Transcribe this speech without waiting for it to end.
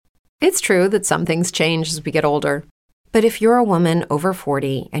It's true that some things change as we get older. But if you're a woman over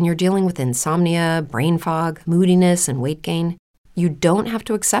 40 and you're dealing with insomnia, brain fog, moodiness, and weight gain, you don't have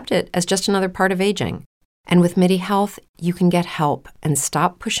to accept it as just another part of aging. And with MIDI Health, you can get help and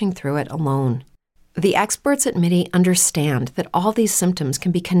stop pushing through it alone. The experts at MIDI understand that all these symptoms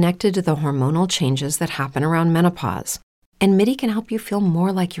can be connected to the hormonal changes that happen around menopause, and MIDI can help you feel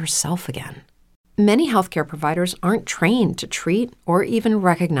more like yourself again. Many healthcare providers aren't trained to treat or even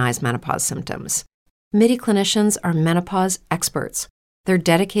recognize menopause symptoms. MIDI clinicians are menopause experts. They're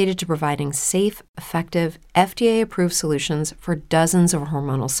dedicated to providing safe, effective, FDA-approved solutions for dozens of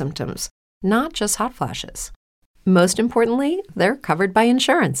hormonal symptoms, not just hot flashes. Most importantly, they're covered by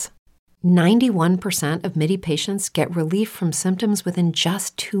insurance. 91% of MIDI patients get relief from symptoms within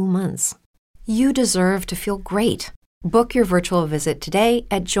just 2 months. You deserve to feel great. Book your virtual visit today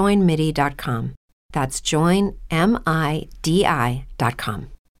at joinmidi.com. That's joinmidi.com.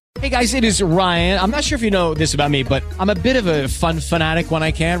 Hey guys, it is Ryan. I'm not sure if you know this about me, but I'm a bit of a fun fanatic when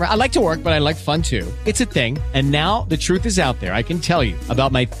I can. I like to work, but I like fun too. It's a thing. And now the truth is out there. I can tell you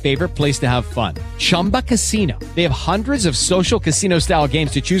about my favorite place to have fun. Chumba Casino. They have hundreds of social casino style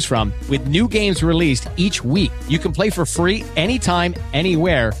games to choose from with new games released each week. You can play for free anytime,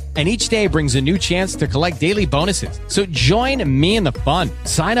 anywhere. And each day brings a new chance to collect daily bonuses. So join me in the fun.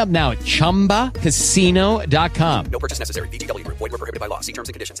 Sign up now at ChumbaCasino.com. No purchase necessary. VGW. Void where prohibited by law. See terms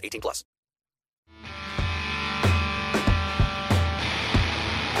and conditions. 18 plus.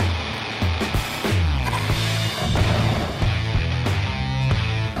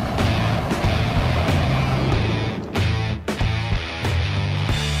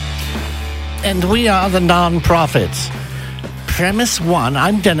 And we are the non-profits. Premise 1,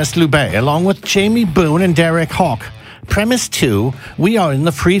 I'm Denis Loubet, along with Jamie Boone and Derek Hawke. Premise 2, we are in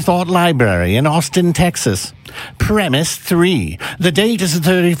the Free Thought Library in Austin, Texas. Premise 3, the date is the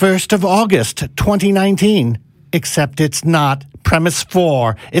 31st of August, 2019. Except it's not. Premise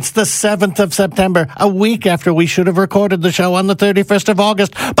 4, it's the 7th of September, a week after we should have recorded the show on the 31st of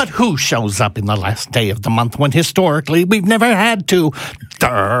August. But who shows up in the last day of the month when historically we've never had to?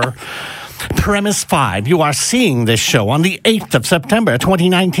 Durr. Premise 5, you are seeing this show on the 8th of September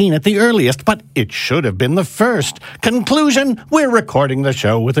 2019 at the earliest, but it should have been the 1st. Conclusion, we're recording the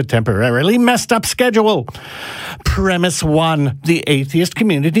show with a temporarily messed up schedule. Premise 1, the Atheist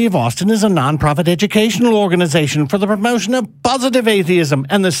Community of Austin is a nonprofit educational organization for the promotion of positive atheism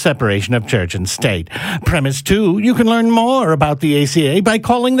and the separation of church and state. Premise 2, you can learn more about the ACA by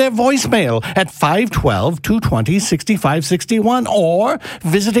calling their voicemail at 512-220-6561 or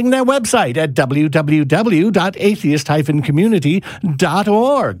visiting their website at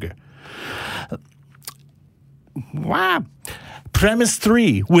www.atheist-community.org. Wow. Premise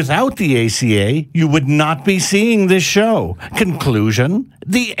 3, without the ACA, you would not be seeing this show. Conclusion,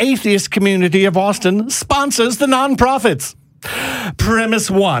 the Atheist Community of Austin sponsors the nonprofits.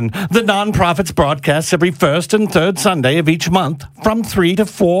 Premise 1, the nonprofits broadcasts every first and third Sunday of each month from 3 to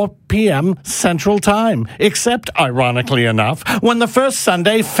 4 p.m. Central Time, except, ironically enough, when the first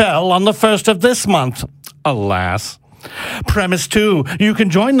Sunday fell on the 1st of this month. Alas. Premise 2, you can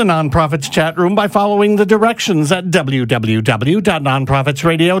join the Nonprofits chat room by following the directions at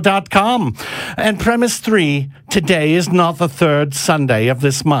www.nonprofitsradio.com. And Premise 3, today is not the third Sunday of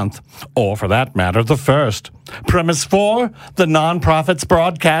this month, or for that matter, the first. Premise 4, the Nonprofits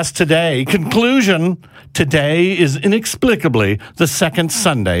broadcast today. Conclusion, today is inexplicably the second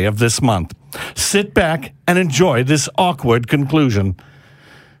Sunday of this month. Sit back and enjoy this awkward conclusion.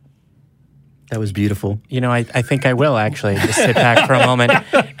 That was beautiful. You know, I think I will actually just sit back for a moment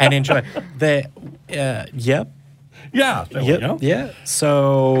and enjoy the. Yep. Yeah. There we go. Yeah.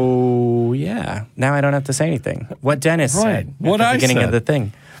 So yeah. Now I don't have to say anything. What Denis said at the beginning of the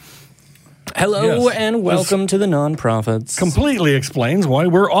thing. Hello and welcome to the Nonprofits. Completely explains why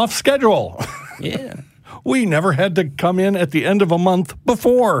we're off schedule. Yeah. We never had to come in at the end of a month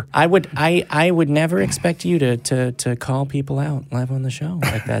before. I would never expect you to call people out live on the show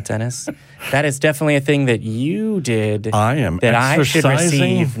like that, Denis. That is definitely a thing that you did. I am that I should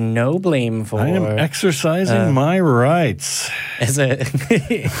receive no blame for. I am exercising my rights as a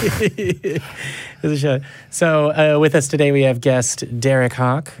show. So with us today we have guest Derek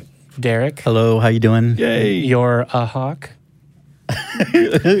Hawke. Derek, hello. How you doing? Yay! You're a hawk.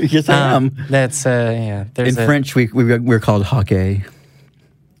 Yes, I am. That's yeah. In French, we're called Hawke.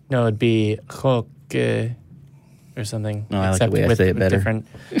 No, it'd be Hawke or something. No, I like the way I say it better.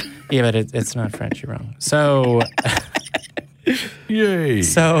 Yeah, but it's not French. You're wrong. So, yay.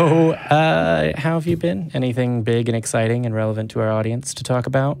 So, how have you been? Anything big and exciting and relevant to our audience to talk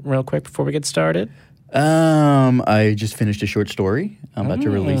about real quick before we get started? I just finished a short story. I'm about to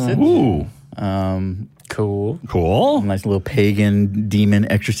release it. Ooh. Cool. A nice little pagan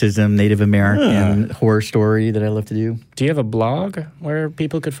demon exorcism, Native American horror story that I love to do. Do you have a blog where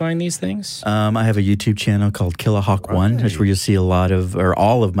people could find these things? I have a YouTube channel called Hawke 1. That's where you'll see a lot of, or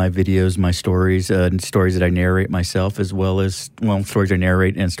all of my videos, my stories, and stories that I narrate myself, as well as, stories I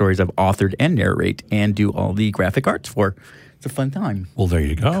narrate and stories I've authored and narrate and do all the graphic arts for. It's a fun time. Well, there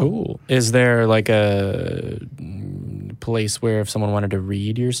you go. Cool. Is there like a place where if someone wanted to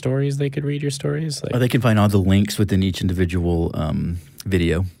read your stories, they could read your stories? They can find all the links within each individual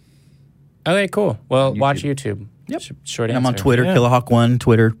video. Okay, cool. Well, watch YouTube. Yep. Short And answer. I'm on Twitter, Hawke 1,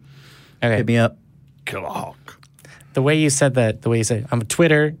 Twitter. Okay. Hit me up. Hawke. The way you said that, I'm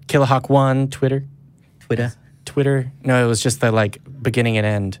Twitter, Hawke 1, Twitter. Twitter. No, it was just the like beginning and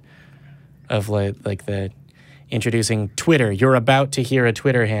end of like the introducing Twitter. You're about to hear a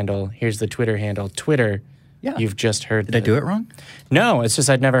Twitter handle. Here's the Twitter handle. Twitter. Yeah. You've just heard. Did I do it wrong? No, it's just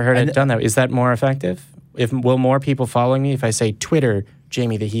I'd never heard it done that way. Is that more effective? Will more people following me if I say Twitter,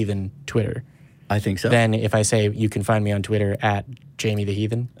 Jamie the Heathen, Twitter? I think so. Then if I say you can find me on Twitter at Jamie the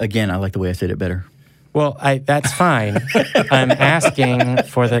Heathen? Again, I like the way I said it better. Well, that's fine. I'm asking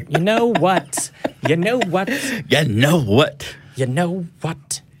for the, you know what? You know what? You know what? You know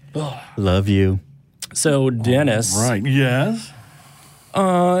what? Ugh. Love you. So, Dennis. Right. Yes.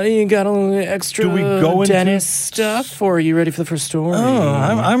 You got a little extra Do we go into Denis stuff, or are you ready for the first story? Oh,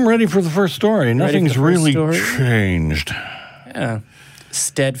 I'm ready for the first story. Nothing's really changed. Yeah.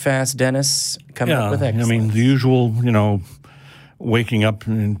 Steadfast Denis coming up with excellence. I mean, the usual, waking up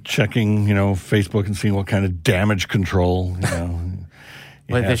and checking, Facebook and seeing what kind of damage control,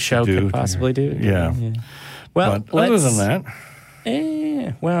 what the show could possibly do. Yeah. Well, but other than that.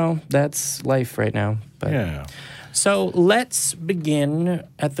 That's life right now. But. Yeah. So let's begin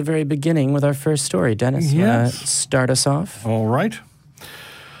at the very beginning with our first story. Denis, start us off? All right.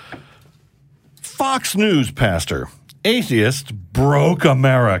 Fox News pastor. Atheists broke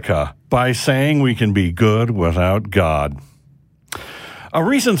America by saying we can be good without God. A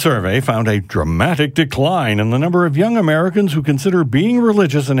recent survey found a dramatic decline in the number of young Americans who consider being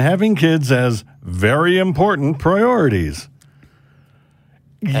religious and having kids as very important priorities.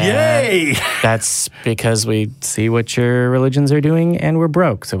 Yay! That's because we see what your religions are doing and we're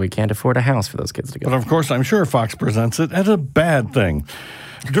broke, so we can't afford a house for those kids to go. But of course, I'm sure Fox presents it as a bad thing.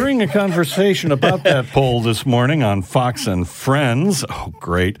 During a conversation about that poll this morning on Fox and Friends,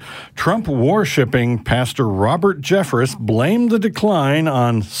 Trump worshipping Pastor Robert Jeffress blamed the decline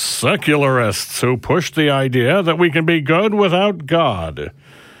on secularists who pushed the idea that we can be good without God.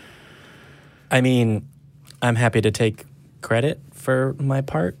 I mean, I'm happy to take credit for my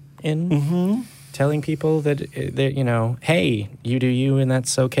part in telling people that, hey, you do you and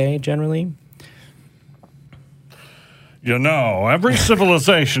that's okay generally. Every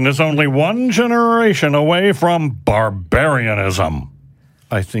civilization is only one generation away from barbarianism.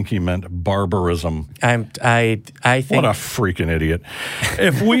 I think he meant barbarism. I think... What a freaking idiot.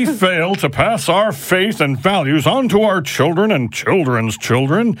 If we fail to pass our faith and values on to our children and children's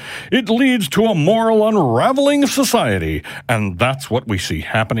children, it leads to a moral unraveling of society. And that's what we see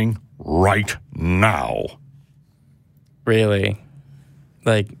happening right now. Really?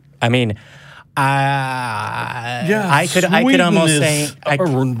 I could almost say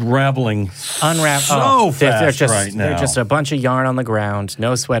unraveling fast right now. They're just a bunch of yarn on the ground,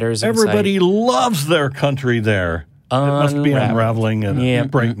 no sweaters. Everybody loves their country there. It must be unraveling at a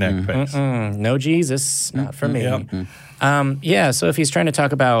breakneck pace. No Jesus, not for me. So if he's trying to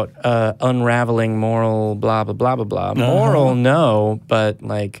talk about unraveling moral blah, blah, blah, blah, blah. Moral, no, but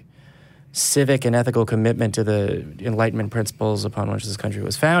civic and ethical commitment to the Enlightenment principles upon which this country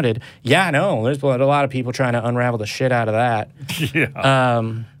was founded. Yeah, no, there's a lot of people trying to unravel the shit out of that.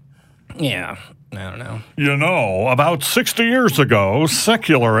 I don't know. About 60 years ago,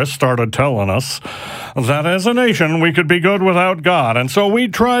 secularists started telling us that as a nation we could be good without God, and so we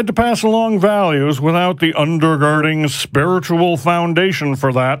tried to pass along values without the undergirding spiritual foundation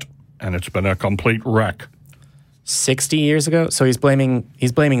for that, and it's been a complete wreck. 60 years ago? So he's blaming the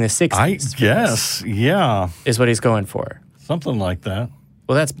 60s. I guess, yeah. Is what he's going for. Something like that.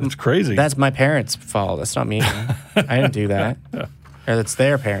 Well, that's crazy. That's my parents' fault. That's not me. I didn't do that. Or that's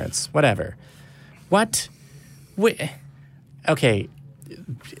their parents. Whatever. What? Okay.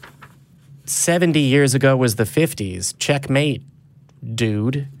 70 years ago was the 50s. Checkmate,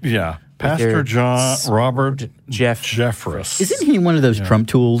 dude. Yeah. Pastor Robert Jeffress. Isn't he one of those Trump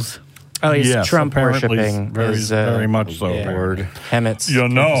tools? Oh, he's Yes, Trump apparently worshipping. very much so. Lord. Hemmett's You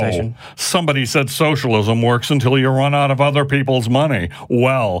know, somebody said socialism works until you run out of other people's money.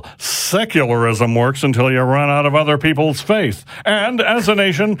 Well, secularism works until you run out of other people's faith. And as a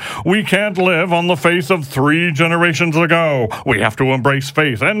nation, we can't live on the faith of 3 generations ago. We have to embrace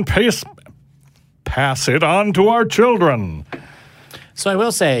faith and pass it on to our children. So I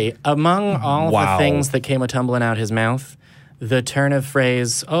will say, among all Wow. the things that came a-tumbling out his mouth, the turn of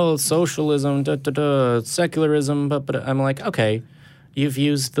phrase, socialism, secularism, I'm like, okay, you've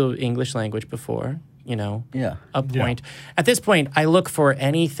used the English language before, Yeah. a point. At this point, I look for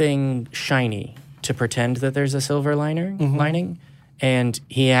anything shiny to pretend that there's a silver lining, and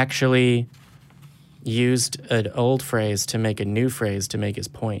he actually used an old phrase to make a new phrase to make his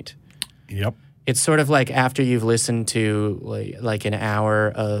point. Yep. It's sort of like after you've listened to like an hour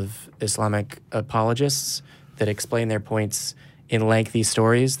of Islamic apologists that explain their points in lengthy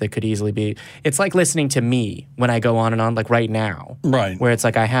stories that could easily be... It's like listening to me when I go on and on, like right now. Right. Where it's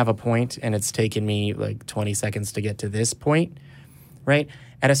like I have a point and it's taken me like 20 seconds to get to this point, right?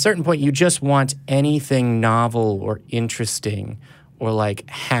 At a certain point, you just want anything novel or interesting or like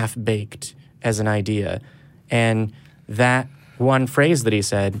half-baked as an idea. And that one phrase that he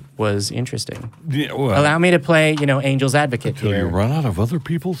said was interesting. Yeah, well, Allow me to play, angel's advocate till here. you run out of other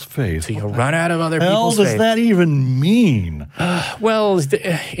people's faith. Till you run out of other What the hell people's does faith. that even mean? Well,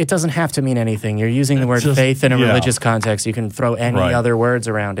 it doesn't have to mean anything. You're using the word just- faith in a yeah. religious context. You can throw any Right. other words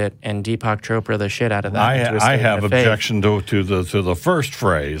around it and Deepak Chopra the shit out of that. into a I statement have of faith. objection to the first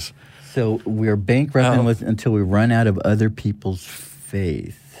phrase. So we're bankrupting until we run out of other people's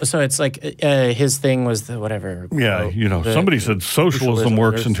faith. So it's like his thing was the whatever. Yeah, quote, somebody said socialism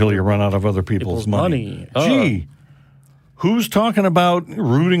works until you run out of other people's money. Gee, who's talking about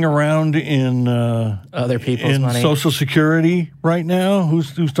rooting around in other people's in money. Social Security right now?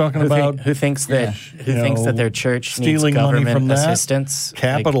 Who's talking about who thinks that thinks that their church needs stealing money government from that? assistance?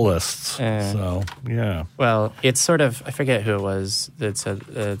 Capitalists. So yeah. Well, it's sort of, I forget who it was that said,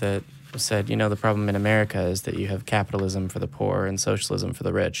 the problem in America is that you have capitalism for the poor and socialism for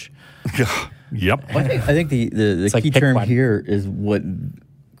the rich. Yep. I think the like key pick term one. here is what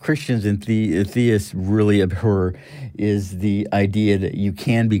Christians and theists really abhor is the idea that you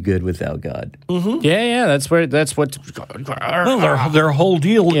can be good without God. Yeah, that's what. Well, their whole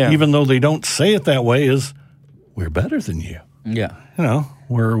deal, Yeah. even though they don't say it that way, is we're better than you. Yeah.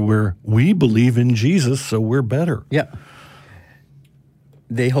 We believe in Jesus, so we're better. Yeah.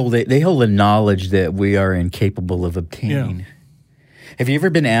 They hold a knowledge that we are incapable of obtaining. Yeah. Have you ever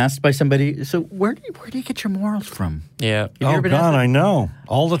been asked by somebody, so where do you get your morals from? Yeah. Have you Oh ever been God, asked I know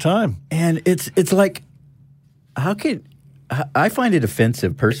all the time. And it's like, how can I find it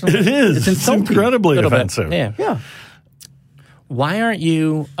offensive personally? It is. It's It's insulting. incredibly Little bit. offensive. Yeah. Yeah. Why aren't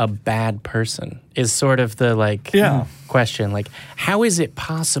you a bad person? Is sort of the question. Like, how is it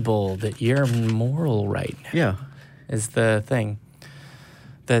possible that you're moral right now? Yeah. Is the thing.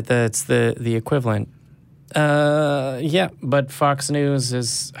 That's the equivalent. But Fox News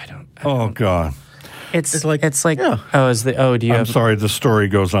is I don't Oh God. it's like- like yeah. do you I'm have sorry. The story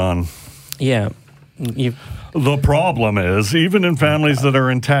goes on. you The problem is, even in families that are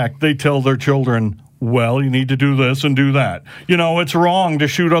intact, they tell their children, well, you need to do this and do that. It's wrong to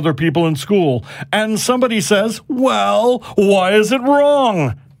shoot other people in school. And somebody says, well, why is it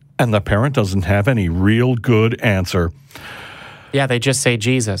wrong? And the parent doesn't have any real good answer. they just say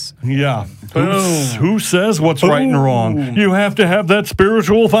Jesus. Yeah. Who says what's right and wrong? You have to have that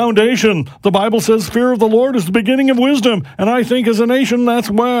spiritual foundation. The Bible says fear of the Lord is the beginning of wisdom. And I think as a nation, that's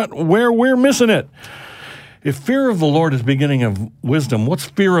where we're missing it. If fear of the Lord is beginning of wisdom, what's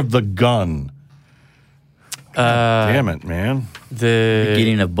fear of the gun? Damn it, man. The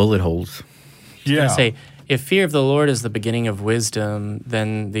Beginning of bullet holes. Yeah. say if fear of the Lord is the beginning of wisdom,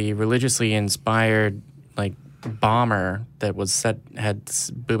 then the religiously inspired bomber that had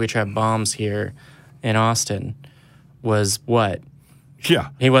booby trap bombs here in Austin was what? Yeah.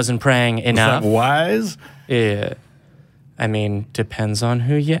 He wasn't praying Is enough. that wise? Yeah. I mean, depends on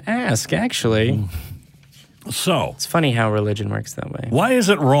who you ask, actually. So, It's funny how religion works that way. why is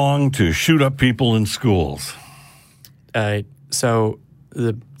it wrong to shoot up people in schools? So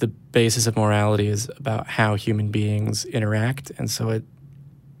the basis of morality is about how human beings interact, and so it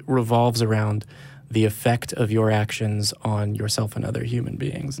revolves around the effect of your actions on yourself and other human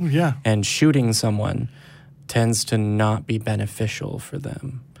beings. Yeah. And shooting someone tends to not be beneficial for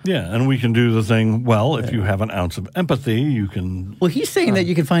them. Yeah, and we can do the thing, well, if you have an ounce of empathy, you can... Well, he's saying that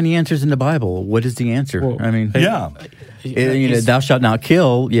you can find the answers in the Bible. What is the answer? Well, I mean, Yeah, thou shalt not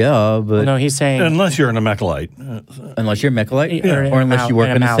kill, but No, he's saying... unless you're an Amalekite. unless you're a Mechalite, Yeah. or unless you work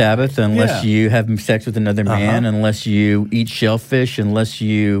on the Amalekite. Sabbath, unless Yeah. you have sex with another man, unless you eat shellfish, unless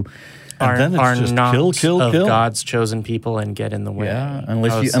you... And then it's are just not kill. of God's chosen people and get in the way. Yeah,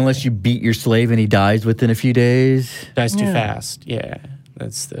 unless you beat your slave and he dies within a few days. Dies too fast. Yeah,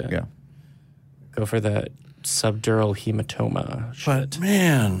 that's the... Yeah. Go for the subdural hematoma. But,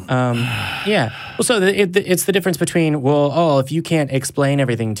 man... Yeah. Well, so it's the difference between, if you can't explain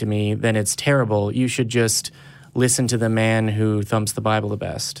everything to me, then it's terrible. You should just listen to the man who thumps the Bible the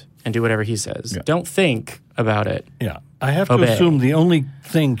best and do whatever he says. Yeah. Don't think about it. Yeah, I have to Obey. assume the only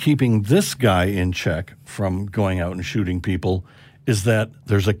thing keeping this guy in check from going out and shooting people is that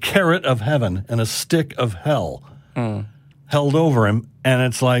there's a carrot of heaven and a stick of hell held over him, and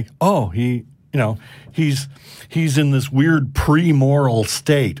it's like, he's in this weird pre-moral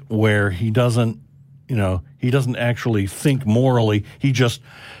state where he doesn't actually think morally. He just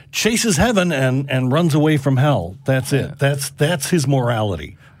chases heaven and runs away from hell. That's it. That's his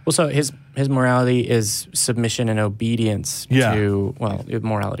morality. Well, so his morality is submission and obedience to,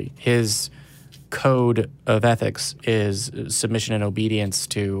 morality. His code of ethics is submission and obedience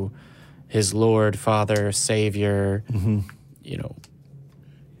to his Lord, Father, Savior,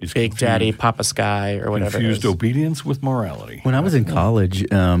 He's Big confused- Daddy, Papa Sky, or whatever. Confused obedience with morality. When I was in college,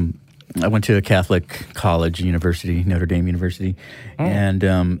 I went to a Catholic college, university, Notre Dame University, and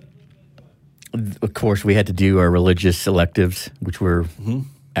of course we had to do our religious electives, which were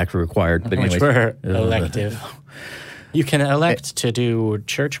actually required. But Which anyways, were elective. You can elect to do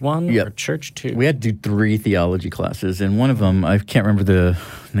Church 1 or Church 2. we had to do 3 theology classes, and one of them, I can't remember the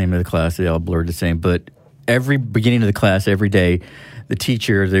name of the class, they all blurred the same, but every beginning of the class, every day, the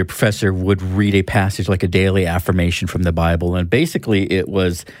teacher, the professor would read a passage like a daily affirmation from the Bible, and basically it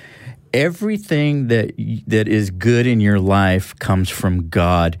was everything that is good in your life comes from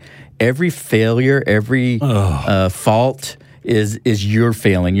God. Every failure, every fault is your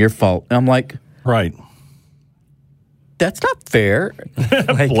failing, your fault. And I'm like, Right. that's not fair.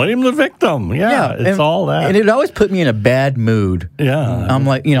 Blame the victim. Yeah, it's all that. And it always put me in a bad mood. Yeah. I'm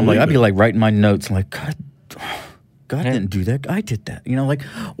like, I'd be like writing my notes. I'm like, God didn't do that. I did that.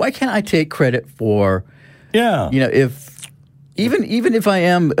 Why can't I take credit for, if even if I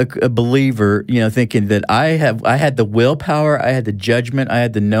am a believer, thinking that I had the willpower, I had the judgment, I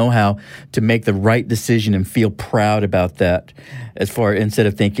had the know-how to make the right decision and feel proud about that. Instead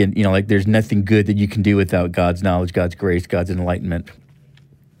of thinking, there's nothing good that you can do without God's knowledge, God's grace, God's enlightenment.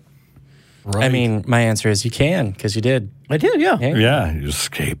 Right. I mean, my answer is you can, because you did. I did, yeah. Yeah, you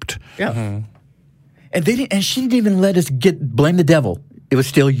escaped. Yeah. And they didn't. And she didn't even let us blame the devil. It was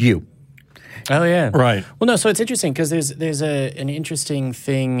still you. Oh, yeah. Right. Well, no, so it's interesting because there's an interesting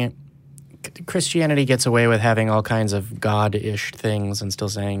thing. Christianity gets away with having all kinds of God-ish things and still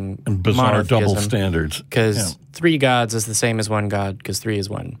saying And bizarre double monotheism, standards. because 3 gods is the same as 1 God because 3 is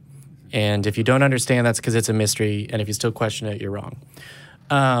 1. And if you don't understand, that's because it's a mystery. And if you still question it, you're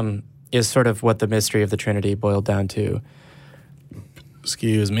wrong. Is sort of what the mystery of the Trinity boiled down to.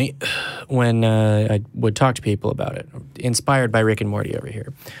 Excuse me, when I would talk to people about it, inspired by Rick and Morty over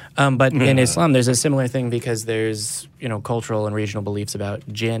here. But in Islam, there's a similar thing because there's, cultural and regional beliefs about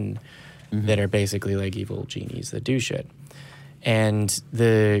jinn that are basically like evil genies that do shit. And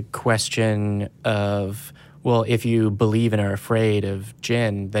the question of, well, if you believe and are afraid of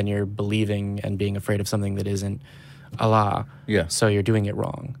jinn, then you're believing and being afraid of something that isn't Allah. Yeah. So you're doing it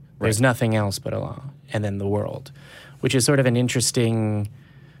wrong. There's nothing else but Allah and then the world, which is sort of an interesting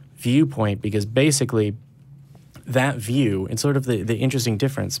viewpoint because basically that view and sort of the interesting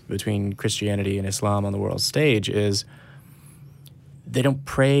difference between Christianity and Islam on the world stage is they don't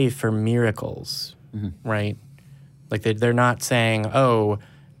pray for miracles, right? Like they're not saying, oh,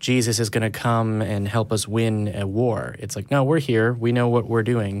 Jesus is going to come and help us win a war. It's like, no, we're here. We know what we're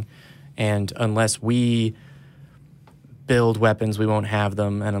doing. And unless we build weapons, we won't have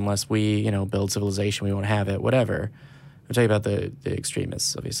them. And unless we, build civilization, we won't have it, whatever. I'll tell you about the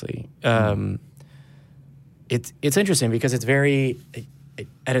extremists, obviously. It's interesting because it's very,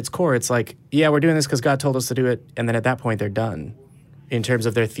 at its core, it's like, yeah, we're doing this because God told us to do it. And then at that point, they're done in terms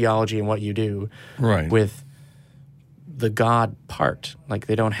of their theology and what you do with the God part. Like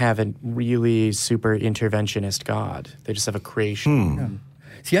they don't have a really super interventionist God. They just have a creation.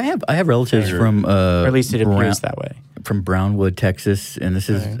 See, I have relatives from or at least it appears that way. From Brownwood, Texas, and this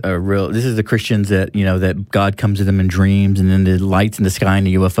is this is the Christians that that God comes to them in dreams, and then the lights in the sky and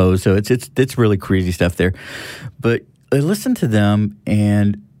the UFOs. So it's really crazy stuff there. But I listen to them,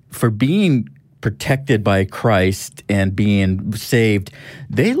 and for being protected by Christ and being saved,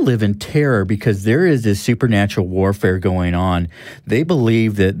 they live in terror because there is this supernatural warfare going on. They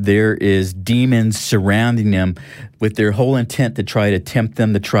believe that there is demons surrounding them with their whole intent to try to tempt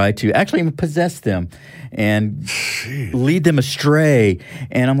them, to try to actually even possess them and lead them astray.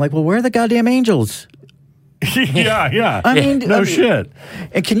 And I'm like, well, where are the goddamn angels? Yeah. I mean, shit.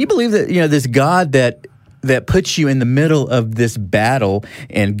 And can you believe that, this God that puts you in the middle of this battle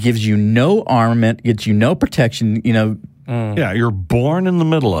and gives you no armament, gets you no protection, Yeah, you're born in the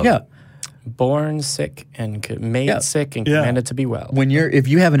middle of it. Born sick and made sick and commanded to be well. If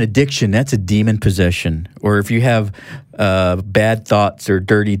you have an addiction, that's a demon possession. Or if you have bad thoughts or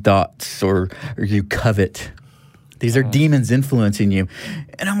dirty thoughts or you covet, these are demons influencing you.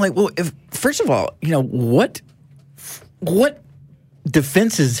 And I'm like, well, first of all, what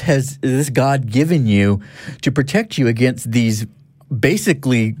defenses has this God given you to protect you against these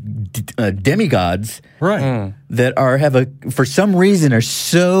basically demigods, right? That for some reason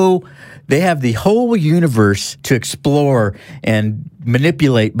they have the whole universe to explore and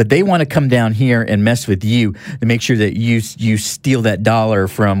manipulate, but they want to come down here and mess with you to make sure that you steal that dollar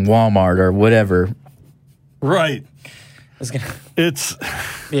from Walmart or whatever. Right. I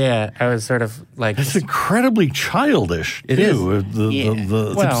was sort of like... It's incredibly childish, It too. is.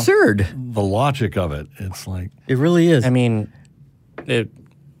 It's absurd. The logic of it. It's like... It really is. I mean, it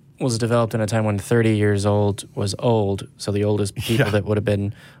was developed in a time when 30 years old was old, so the oldest people that would have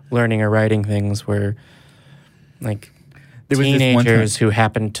been learning or writing things were like teenagers who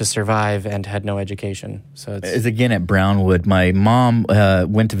happened to survive and had no education. So it's again at Brownwood. My mom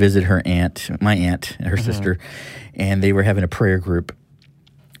went to visit my aunt, her sister, and they were having a prayer group.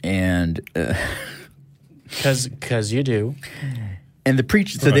 And because you do. And the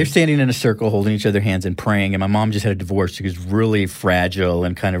preacher, so they're standing in a circle holding each other's hands and praying. And my mom just had a divorce. She was really fragile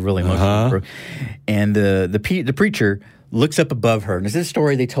and kind of really emotional. And the preacher looks up above her. And this is a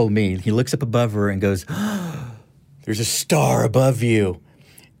story they told me. He looks up above her and goes, "There's a star above you."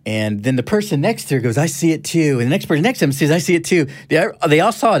 And then the person next to her goes, "I see it too." And the next person next to him says, "I see it too." They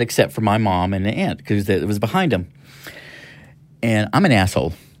all saw it except for my mom and the aunt because it was behind them. And I'm an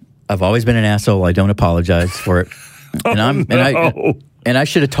asshole. I've always been an asshole. I don't apologize for it. And I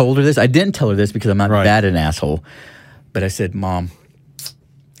should have told her this. I didn't tell her this because I'm not that an asshole. But I said, "Mom,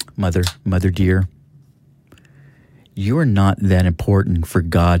 mother dear, you are not that important for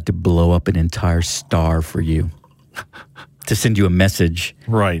God to blow up an entire star for you, to send you a message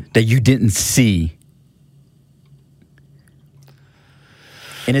that you didn't see."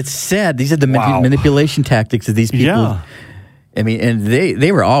 And it's sad. These are the manipulation tactics of these people. Yeah. I mean, and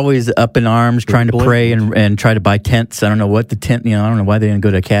they were always up in arms trying to pray and try to buy tents. I don't know what the tent, I don't know why they didn't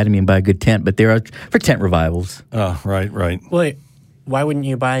go to Academy and buy a good tent, but they're for tent revivals. Oh, right. Wait, why wouldn't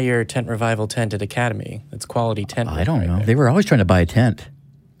you buy your tent revival tent at Academy? It's quality tent. I don't know. They were always trying to buy a tent.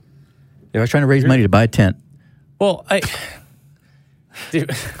 They were trying to raise money to buy a tent. Well,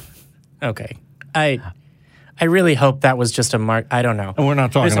 I really hope that was just a mark. I don't know. And we're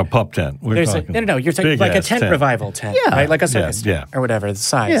not talking a pup tent. We're talking no. You're talking like a tent revival tent, right? Like a circus or whatever the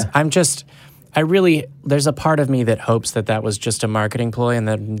size. Yeah. There's a part of me that hopes that was just a marketing ploy and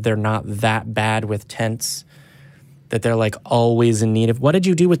that they're not that bad with tents, that they're like always in need of. What did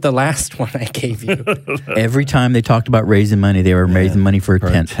you do with the last one I gave you? Every time they talked about raising money, they were raising money for a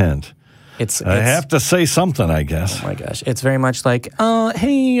tent. I have to say something, I guess. Oh my gosh. It's very much like,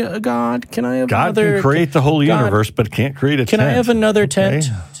 hey, God, can I have another... God can create the whole universe, but can't create a tent. Can I have another tent?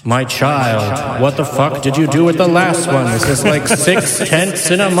 My child, what the fuck did you do with the last one? This is like 6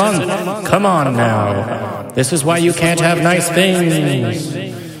 tents in a month. Come on now. This is why you can't have nice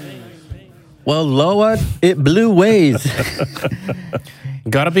things. Well, Lord, it blew ways.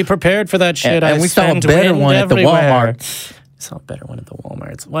 Gotta be prepared for that shit. And we saw a better one at the Walmart. Saw a better one at the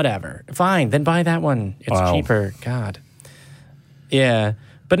Walmarts. Whatever. Fine, then buy that one. It's cheaper. God. Yeah.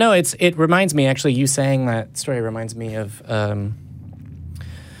 But no, it reminds me, actually, you saying that story reminds me of,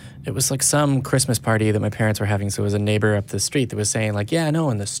 it was like some Christmas party that my parents were having. So it was a neighbor up the street that was saying like, yeah, no,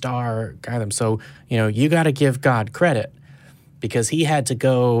 and the star got them. So, you got to give God credit because he had to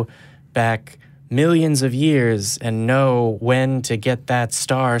go back millions of years and know when to get that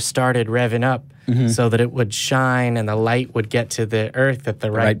star started revving up. So that it would shine and the light would get to the earth at the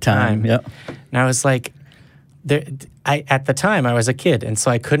right time. Yep. And I was like, at the time I was a kid, and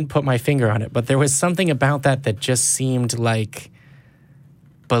so I couldn't put my finger on it. But there was something about that just seemed like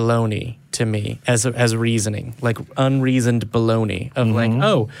baloney to me as reasoning, like unreasoned baloney of like,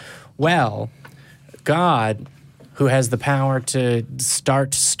 oh, well, God, who has the power to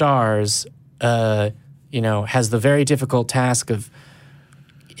start stars, has the very difficult task of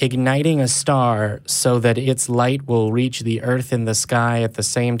igniting a star so that its light will reach the earth in the sky at the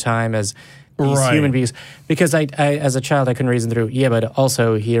same time as these human beings. Because I, as a child, I couldn't reason through, but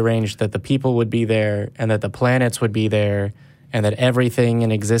also he arranged that the people would be there and that the planets would be there and that everything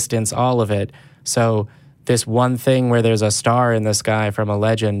in existence, all of it. So this one thing where there's a star in the sky from a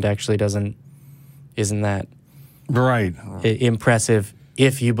legend actually isn't that impressive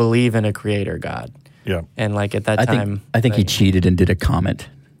if you believe in a creator God. Yeah. And like at that time... I think he cheated and did a comet.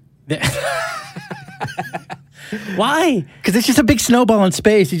 Why? Because it's just a big snowball in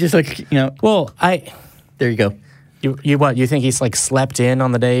space. He just Well, there you go. You what? You think he's like slept in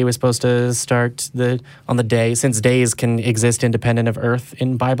on the day he was supposed to start on the day, since days can exist independent of Earth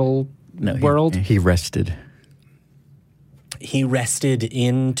in Bible world? He rested. He rested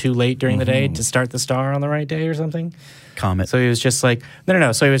in too late during the day to start the star on the right day or something? Comet. So he was just like,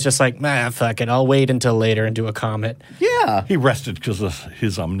 no. So he was just like, fuck it. I'll wait until later and do a comet. Yeah. He rested because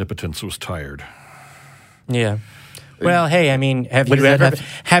his omnipotence was tired. Yeah. Well, hey, I mean, have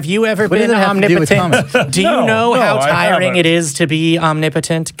you ever been omnipotent? Do you know how tiring it is to be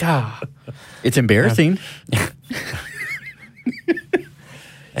omnipotent? God. It's embarrassing.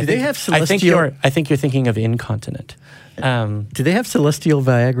 Do they have celestial... I think you're thinking of incontinent. Do they have celestial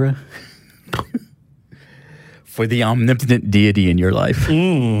Viagra? For the omnipotent deity in your life.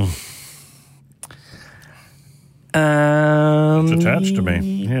 It's attached to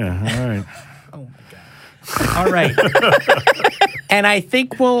me. Yeah, all right. Oh, my God. All right. And I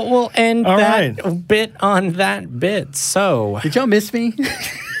think we'll end bit on that bit. So... Did y'all miss me?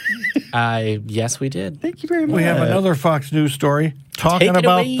 Yes, we did. Thank you very much. We have another Fox News story talking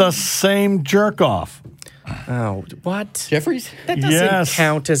about the same jerk-off. Oh, what? Jeffries? That doesn't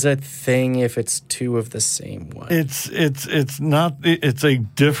count as a thing if it's two of the same one. It's not. It's a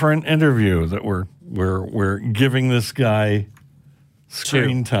different interview that we're giving this guy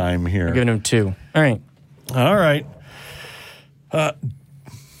screen time here. We're giving him 2. All right.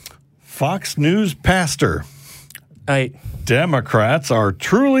 Fox News pastor. I Democrats are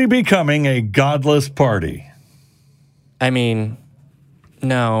truly becoming a godless party. I mean,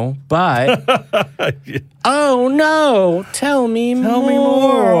 no, but... Oh, no. Tell me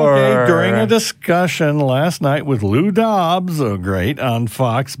more. Okay, during a discussion last night with Lou Dobbs, on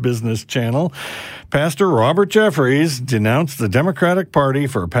Fox Business Channel, Pastor Robert Jeffries denounced the Democratic Party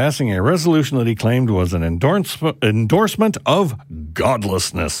for passing a resolution that he claimed was an endorsement of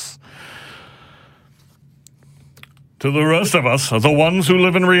godlessness. To the rest of us, the ones who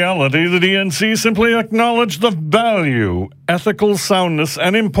live in reality, the DNC simply acknowledge the value, ethical soundness,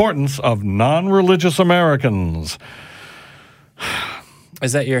 and importance of non-religious Americans.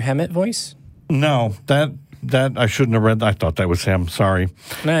 Is that your Hemet voice? No, that I shouldn't have read. I thought that was him. Sorry.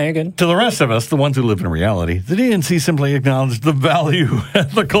 No, you're good. To the rest of us, the ones who live in reality, the DNC simply acknowledge the value,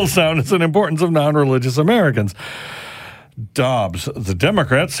 ethical soundness, and importance of non-religious Americans. Dobbs, the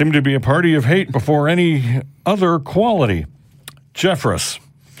Democrats seem to be a party of hate before any other quality. Jeffries,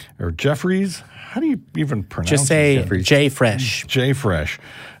 how do you even pronounce it? Just say J-Fresh. J-Fresh.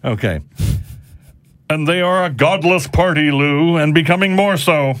 Okay. And they are a godless party, Lou, and becoming more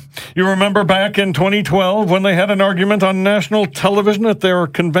so. You remember back in 2012 when they had an argument on national television at their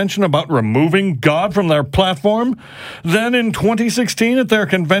convention about removing God from their platform? Then in 2016 at their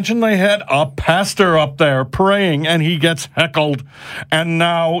convention, they had a pastor up there praying, and he gets heckled. And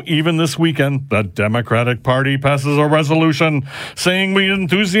now, even this weekend, the Democratic Party passes a resolution saying we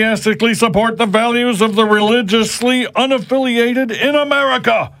enthusiastically support the values of the religiously unaffiliated in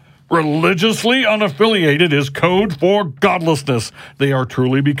America. Religiously unaffiliated is code for godlessness. They are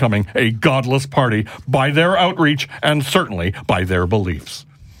truly becoming a godless party by their outreach and certainly by their beliefs.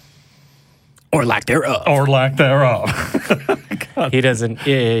 Or lack thereof. He doesn't know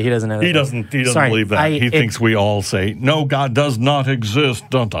that. He doesn't believe that. He thinks we all say, no, God does not exist.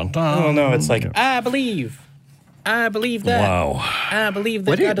 Dun, dun, dun. Oh, no, it's like, I believe that. Wow. I believe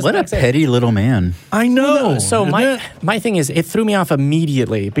that. What a petty little man. I know. So my thing is, it threw me off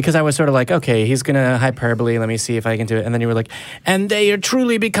immediately because I was sort of like, okay, he's going to hyperbole. Let me see if I can do it. And then you were like, and they are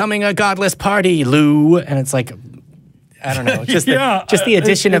truly becoming a godless party, Lou. And it's like, I don't know. Just the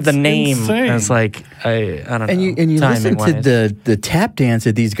addition of the name. Insane. It's like, I don't know. And you listen to the tap dance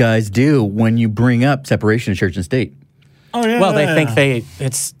that these guys do when you bring up separation of church and state. Oh yeah. Well, they yeah, think yeah.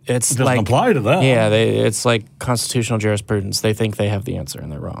 it's It doesn't like apply to them. Yeah, it's like constitutional jurisprudence. They think they have the answer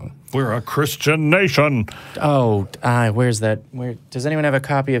and they're wrong. We're a Christian nation. Oh, where's that? Where does anyone have a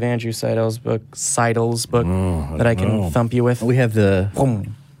copy of Andrew Seidel's book that I can thump you with? We have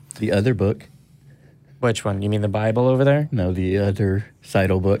Boom. the other book. Which one? You mean the Bible over there? No, the other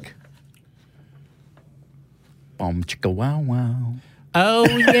Seidel book. Chicka wow wow. Oh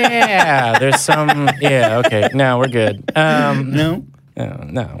yeah, there's some. Yeah, okay. No, we're good. No.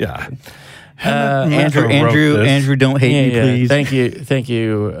 No. Yeah. Andrew, don't hate me, please. Thank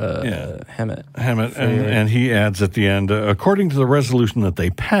you, Hammett. And he adds at the end, according to the resolution that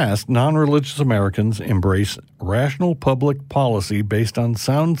they passed, non-religious Americans embrace rational public policy based on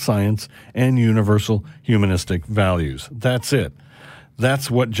sound science and universal humanistic values. That's it.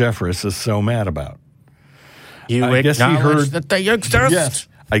 That's what Jeffress is so mad about. I guess he heard that they exist. Yes.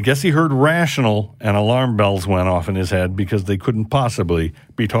 I guess he heard rational and alarm bells went off in his head because they couldn't possibly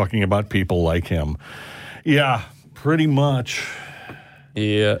be talking about people like him. Yeah, pretty much.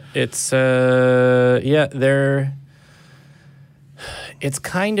 Yeah, it's it's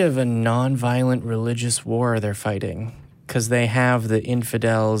kind of a nonviolent religious war they're fighting because they have the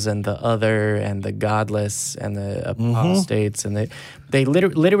infidels and the other and the godless and the apostates and they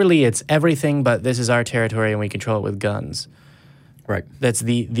literally it's everything but this is our territory and we control it with guns. Right. That's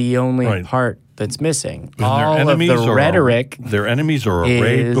the only part that's missing. And all of the rhetoric. Their enemies are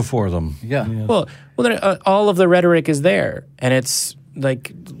arrayed before them. Yeah. Well, all of the rhetoric is there, and it's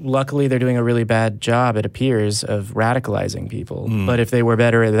like luckily they're doing a really bad job. It appears of radicalizing people. But if they were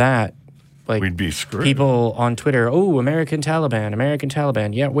better at that, like we'd be screwed. People on Twitter, American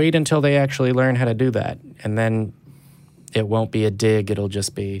Taliban. Yeah, wait until they actually learn how to do that, and then it won't be a dig. It'll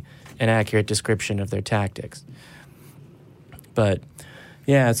just be an accurate description of their tactics. But,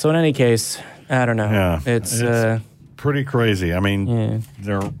 yeah, so in any case, I don't know. Yeah, it's pretty crazy. I mean,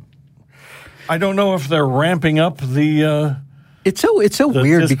 I don't know if they're ramping up the It's so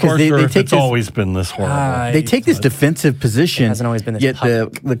weird because they take it's always been this horrible. They take this defensive position. It hasn't always been this yet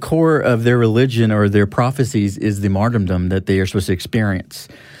the core of their religion or their prophecies is the martyrdom that they are supposed to experience.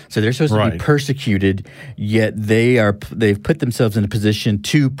 So they're supposed to be persecuted, yet they've put themselves in a position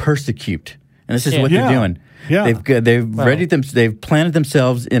to persecute. And this is what they're doing. Yeah. They've planted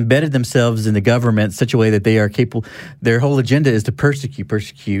themselves, embedded themselves in the government in such a way that they are capable. Their whole agenda is to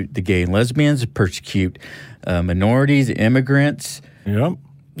persecute the gay and lesbians, persecute minorities, immigrants. Yep.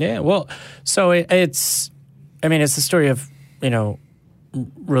 Yeah. Well, so it's the story of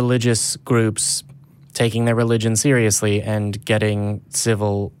religious groups taking their religion seriously and getting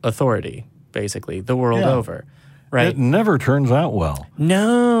civil authority, basically the world over. Right. It never turns out well.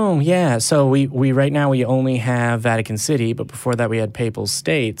 No, yeah. So we right now we only have Vatican City, but before that we had Papal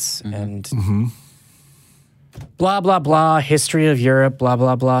States and blah, blah, blah, history of Europe, blah,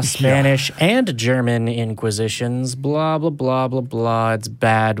 blah, blah, Spanish and German inquisitions, blah, blah, blah, blah, blah. It's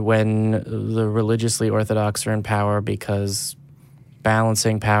bad when the religiously orthodox are in power because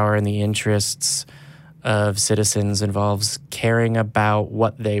balancing power and the interests of citizens involves caring about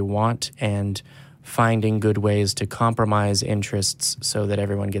what they want and finding good ways to compromise interests so that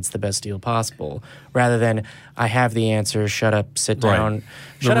everyone gets the best deal possible, rather than I have the answer, shut up, sit down. Right.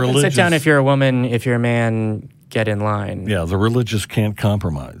 Shut up and sit down if you're a woman, if you're a man, get in line. Yeah, the religious can't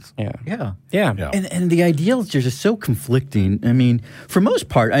compromise. Yeah. And the ideals are just so conflicting. I mean, for most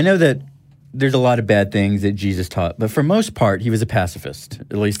part, I know that there's a lot of bad things that Jesus taught, but for most part, he was a pacifist.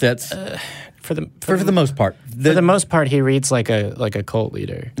 At least that's for the most part. For the most part, he reads like a cult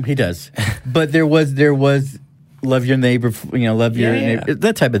leader. He does, but there was love your neighbor, love your neighbor,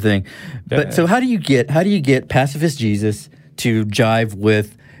 that type of thing. But so how do you get pacifist Jesus to jive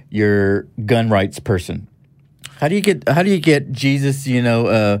with your gun rights person? How do you get Jesus?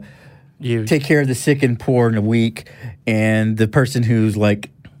 You take care of the sick and poor and the weak, and the person who's like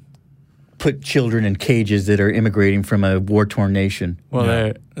put children in cages that are immigrating from a war-torn nation.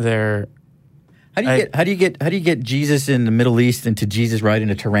 Well, they're. How do you get Jesus in the Middle East into Jesus riding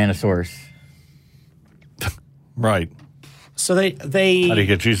a Tyrannosaurus? Right. So they. How do you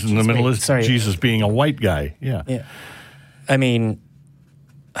get Jesus in the Middle East? Sorry. Jesus being a white guy. Yeah. I mean,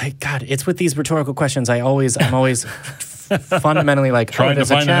 God, it's with these rhetorical questions. I'm always fundamentally like trying to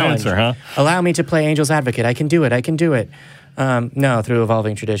find an answer, huh? Allow me to play angel's advocate. I can do it. No, through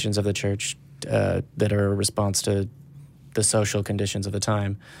evolving traditions of the church that are a response to the social conditions of the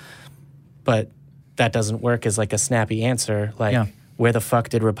time. But that doesn't work as like a snappy answer. Where the fuck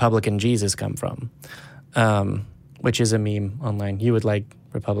did Republican Jesus come from? Which is a meme online. You would like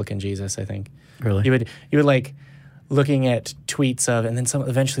Republican Jesus, I think. Really? You would like looking at tweets of, and then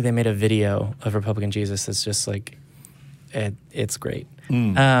eventually they made a video of Republican Jesus that's just like It's great.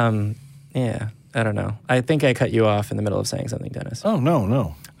 Yeah, I don't know. I think I cut you off in the middle of saying something, Dennis. Oh,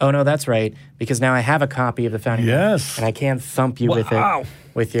 no. Oh, no, that's right. Because now I have a copy of the founding. Yes. And I can't thump you with it.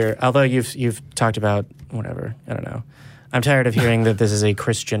 With your, although you've talked about whatever. I don't know. I'm tired of hearing that this is a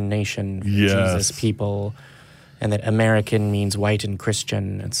Christian nation, Jesus people, and that American means white and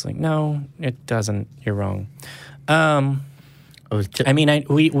Christian. It's like, no, it doesn't. You're wrong. I mean,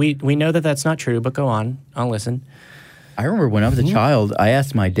 we know that that's not true, but go on. I'll listen. I remember when I was a child, I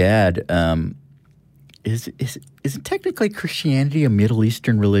asked my dad, is it technically Christianity a Middle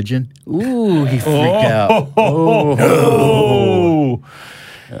Eastern religion? Ooh, he freaked out.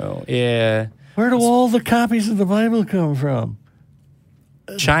 Oh, yeah. Where do all the copies of the Bible come from?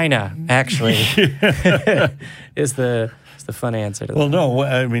 China, actually, is the fun answer to that. Well, no,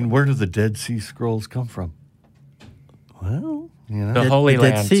 I mean, where do the Dead Sea Scrolls come from? Well, the Holy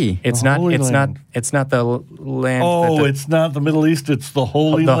Land. Dead Sea. It's not the land. Oh, it's not the Middle East. It's the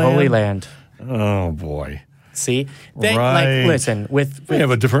Holy Land. The Holy Land. Oh boy. See, Right. Like, listen. We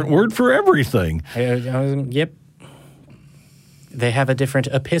have a different word for everything. Yep. They have a different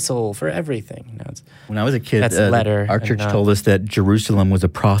epistle for everything. No, When I was a kid, That's letter our and church not- told us that Jerusalem was a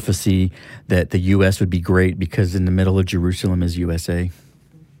prophecy that the U.S. would be great because in the middle of Jerusalem is USA.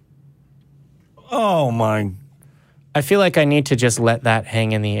 Oh my. I feel like I need to just let that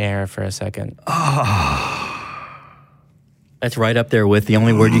hang in the air for a second. That's right up there with the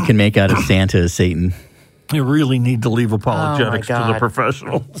only word you can make out of Santa is Satan. You really need to leave apologetics to the God.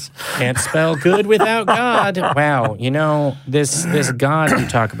 professionals. Can't spell good without God. Wow. You know, this God you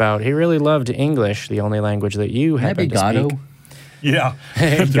talk about, he really loved English, the only language that you Can that be happen to Goddo? speak. Yeah.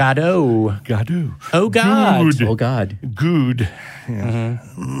 Goddo. Gadu. Oh, God. Good. Oh, God. Good.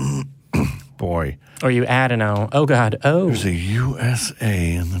 Yeah. Boy. Or you add an O. Oh, God. Oh. There's a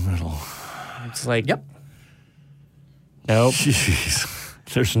USA in the middle. It's like, Yep. Nope. Jeez.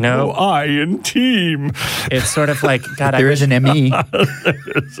 There's No. no I in team. It's sort of like, God, There is an ME. No,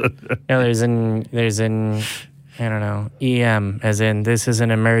 there's an, I don't know, EM, as in this is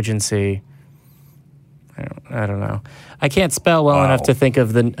an emergency. I don't know. I can't spell well enough to think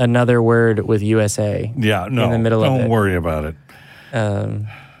of another word with USA. Yeah, no. In the middle of don't it. worry about it. I'm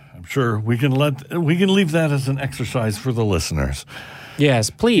sure we can leave that as an exercise for the listeners. Yes,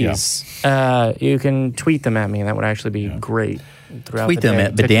 please. You can tweet them at me. That would actually be great. Throughout Tweet the them day.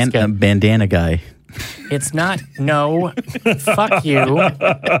 at To just get- Bandana Guy. It's not. No. Fuck you.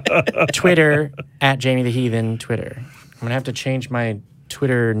 Twitter at Jamie the Heathen. Twitter. I'm gonna have to change my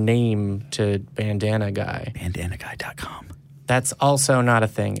Twitter name to Bandana Guy. BandanaGuy.com. That's also not a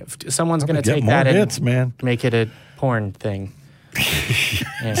thing. If someone's gonna Get take more that hits, and man. make it a porn thing.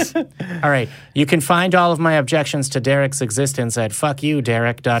 Yes. All right. You can find all of my objections to Derek's existence at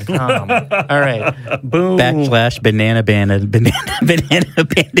fuckyouderek.com. All right. Boom. / banana bandana. Banana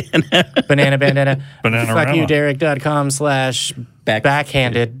bandana. Bananarama. Fuckyouderek.com /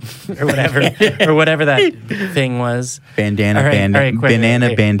 backhanded or whatever that thing was. Bandana All right, bandana. all right, quick, Banana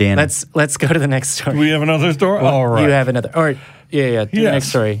wait. bandana. Let's go to the next story. Do we have another story? All right. You have another. Or yeah. Do the Yes. next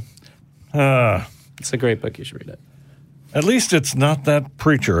story. Uh, It's a great book. You should read it. At least it's not that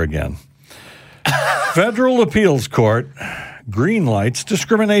preacher again. Federal Appeals Court greenlights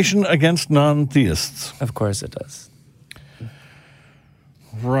discrimination against non-theists. Of course it does.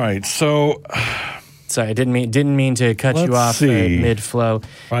 Right. So, Sorry, I didn't mean to cut you Let's off see. mid-flow.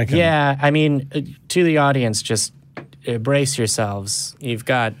 I can- Yeah, I mean, to the audience, just brace yourselves. You've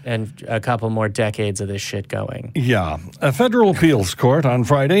got a couple more decades of this shit going. yeah, a federal appeals court on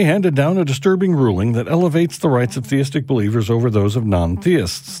Friday handed down a disturbing ruling that elevates the rights of theistic believers over those of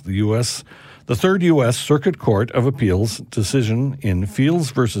non-theists. The Third U.S. Circuit Court of Appeals decision in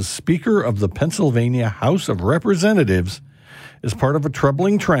Fields versus Speaker of the Pennsylvania House of Representatives is part of a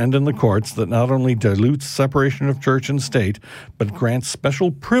troubling trend in the courts that not only dilutes separation of church and state, but grants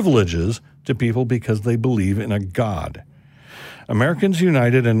special privileges to people because they believe in a God. Americans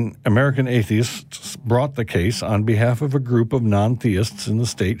United and American Atheists brought the case on behalf of a group of non-theists in the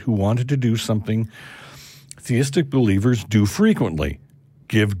state who wanted to do something theistic believers do frequently: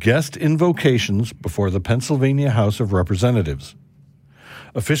 give guest invocations before the Pennsylvania House of Representatives.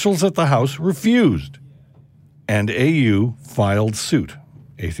 Officials at the House refused, and AU filed suit.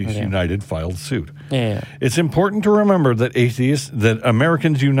 Atheists United filed suit. Yeah. It's important to remember that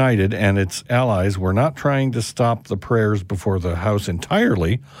Americans United and its allies were not trying to stop the prayers before the House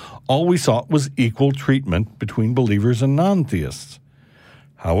entirely. All we sought was equal treatment between believers and non-theists.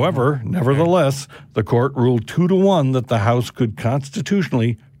 However, nevertheless, the court ruled 2-1 that the House could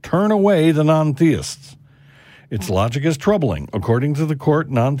constitutionally turn away the non-theists. Its logic is troubling. According to the court,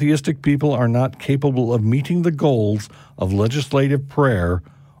 non-theistic people are not capable of meeting the goals of legislative prayer.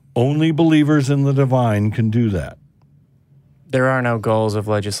 Only believers in the divine can do that. There are no goals of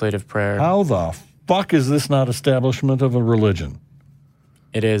legislative prayer. How the fuck is this not establishment of a religion?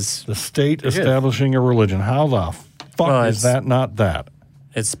 It is. The state establishing a religion. How the fuck is that not that?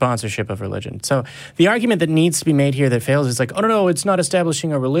 It's sponsorship of religion. So the argument that needs to be made here that fails is like, oh, no, it's not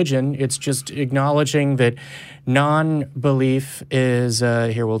establishing a religion. It's just acknowledging that non-belief is,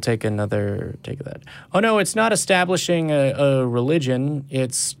 here, we'll take another take of that. Oh, no, it's not establishing a religion.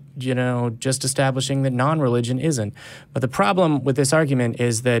 It's, just establishing that non-religion isn't. But the problem with this argument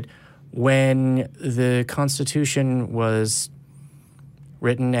is that when the Constitution was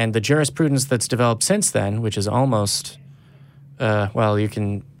written and the jurisprudence that's developed since then, which is almost... you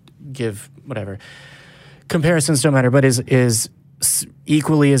can give whatever. Comparisons don't matter, but is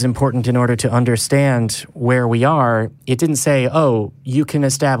equally as important in order to understand where we are. It didn't say, oh, you can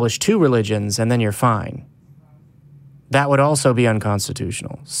establish 2 religions and then you're fine. That would also be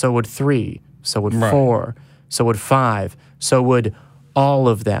unconstitutional. So would 3. So would 4. So would 5. So would all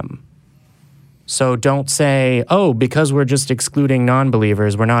of them. So don't say, oh, because we're just excluding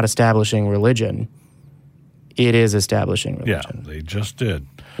non-believers, we're not establishing religion. It is establishing religion. Yeah, they just did.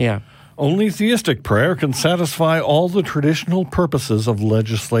 Yeah. Only theistic prayer can satisfy all the traditional purposes of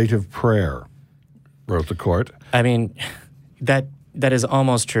legislative prayer, wrote the court. I mean, that is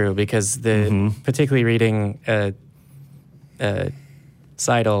almost true because particularly reading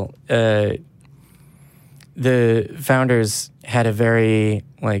Seidel, the founders had a very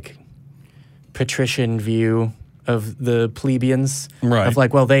patrician view of the plebeians. Right.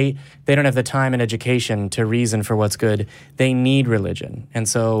 Of they don't have the time and education to reason for what's good. They need religion. And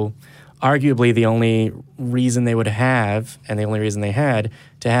so arguably the only reason they would have, and the only reason they had,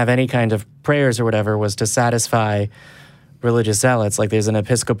 to have any kind of prayers or whatever was to satisfy religious zealots. Like there's an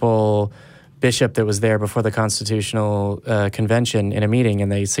Episcopal bishop that was there before the Constitutional Convention in a meeting,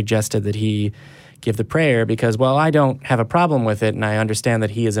 and they suggested that he give the prayer because, I don't have a problem with it, and I understand that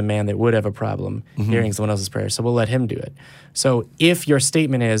he is a man that would have a problem hearing someone else's prayer, so we'll let him do it. So if your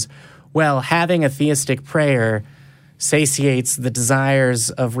statement is, having a theistic prayer satiates the desires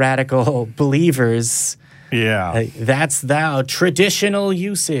of radical believers, that's the traditional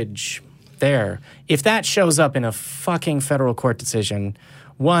usage there. If that shows up in a fucking federal court decision,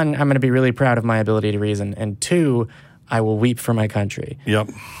 1, I'm going to be really proud of my ability to reason, and 2, I will weep for my country. Yep.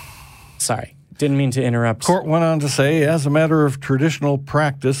 Sorry. Didn't mean to interrupt. Court went on to say, as a matter of traditional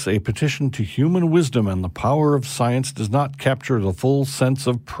practice, a petition to human wisdom and the power of science does not capture the full sense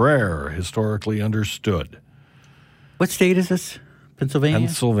of prayer historically understood. What state is this? Pennsylvania?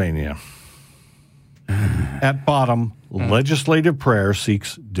 Pennsylvania. At bottom, legislative prayer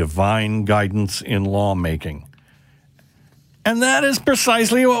seeks divine guidance in lawmaking. And that is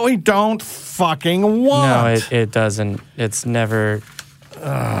precisely what we don't fucking want. No, it doesn't. It's never...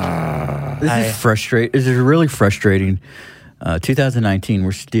 This is frustrating. This is really frustrating. 2019,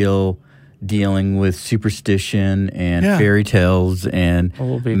 we're still dealing with superstition and fairy tales and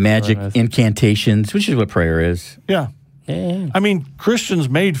magic incantations, which is what prayer is. Yeah. I mean, Christians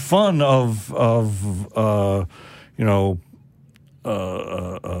made fun of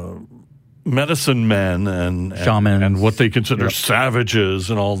medicine men and shamans and what they consider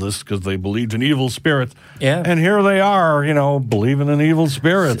savages and all this because they believed in evil spirits. Yeah. And here they are, believing in evil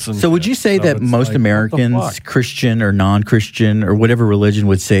spirits. And so would you say that most Americans, Christian or non-Christian or whatever religion,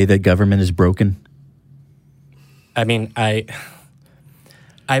 would say that government is broken? I mean,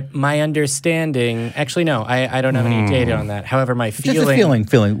 my understanding, actually, no, I don't have any data on that. However, my feeling... Just a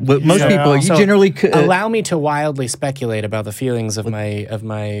feeling. Most people, you generally... allow me to wildly speculate about the feelings of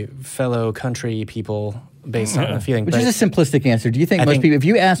my fellow country people based on the feeling. Which is a simplistic answer. Do you think people, if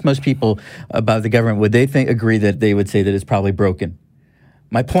you ask most people about the government, would they agree that they would say that it's probably broken?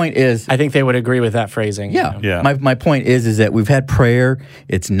 My point is... I think they would agree with that phrasing. Yeah. My point is that we've had prayer.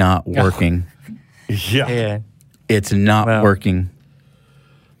 It's not working. Yeah. It's not working.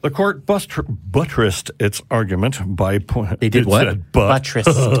 The court buttressed its argument by They did what? Buttressed.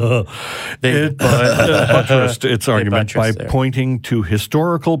 It buttressed its argument by pointing to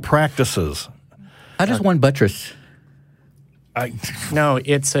historical practices. How does one buttress? No,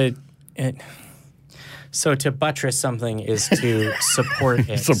 so to buttress something is to support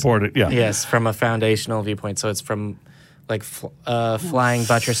it. Support it, yeah. Yes, from a foundational viewpoint. So it's from flying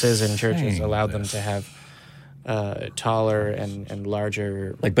buttresses in churches allowed them to have taller and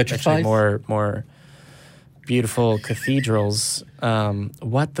larger, like butterflies, more beautiful cathedrals.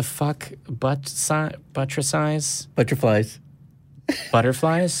 What the fuck? Buttressize? Butterflies.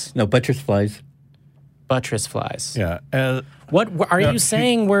 Butterflies? No, buttress flies. Buttress flies. Yeah. What are you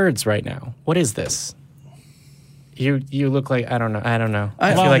saying words right now? What is this? You look like I don't know. I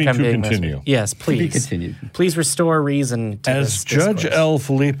feel Allow like me I'm to being continue. misled. Yes, please. continued. Please restore reason to As this Judge discourse. L.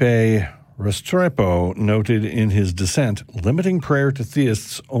 Felipe Restrepo noted in his dissent, limiting prayer to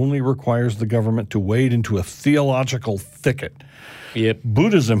theists only requires the government to wade into a theological thicket. Yep.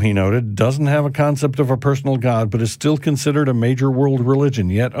 Buddhism, he noted, doesn't have a concept of a personal God, but is still considered a major world religion.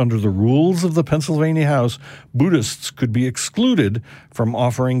 Yet, under the rules of the Pennsylvania House, Buddhists could be excluded from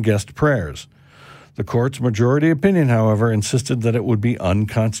offering guest prayers. The court's majority opinion, however, insisted that it would be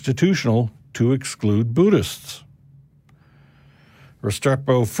unconstitutional to exclude Buddhists.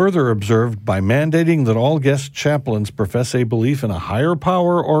 Restrepo further observed, by mandating that all guest chaplains profess a belief in a higher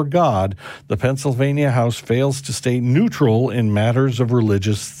power or God, the Pennsylvania House fails to stay neutral in matters of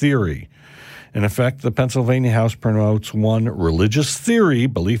religious theory. In effect, the Pennsylvania House promotes one religious theory,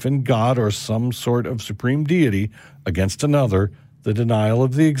 belief in God or some sort of supreme deity, against another, the denial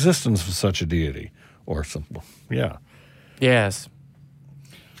of the existence of such a deity. Or something, yeah. Yes.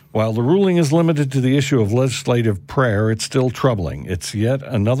 While the ruling is limited to the issue of legislative prayer, it's still troubling. It's yet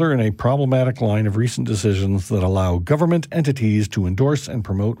another in a problematic line of recent decisions that allow government entities to endorse and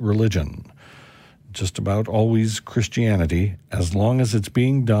promote religion. Just about always Christianity, as long as it's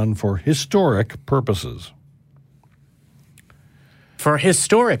being done for historic purposes. For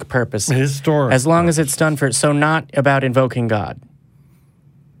historic purposes. Historic. As long as it's done for, so not about invoking God.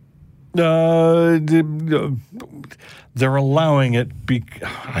 They're allowing it.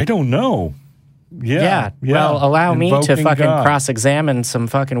 I don't know. Yeah. Well, allow me to Invoking fucking God. cross-examine some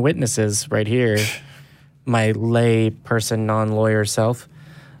fucking witnesses right here. My lay person, non-lawyer self.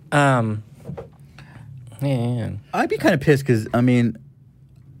 Yeah. I'd be kind of pissed because, I mean,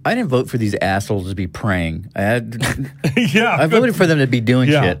 I didn't vote for these assholes to be praying. I voted for them to be doing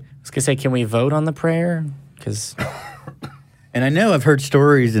shit. I was going to say, can we vote on the prayer? Because... And I know I've heard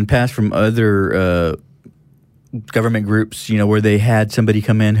stories in past from other government groups, you know, where they had somebody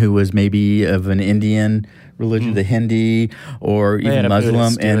come in who was maybe of an Indian religion, the Hindi, or even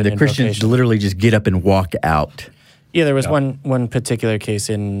Muslim, and the Christians literally just get up and walk out. Yeah, there was one particular case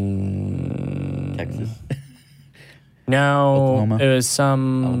in... Texas? No, Oklahoma? it was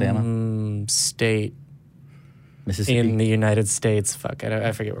some Alabama? state Mississippi? in the United States. Fuck,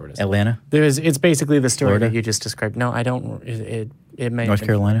 I forget where it is. Atlanta? It's basically the story Florida? that you just described. No, I don't. It may North have been,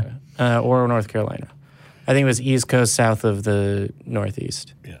 Carolina? or North Carolina. I think it was East Coast, south of the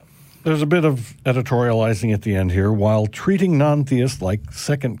Northeast. Yeah. There's a bit of editorializing at the end here. While treating non-theists like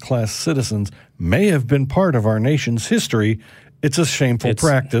second-class citizens may have been part of our nation's history, it's a shameful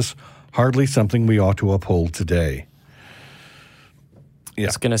practice, hardly something we ought to uphold today. Yeah. I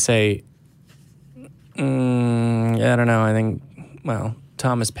was going to say, I don't know. I think, well,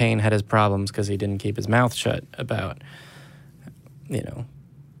 Thomas Paine had his problems because he didn't keep his mouth shut about,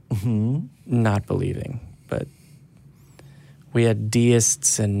 not believing. But we had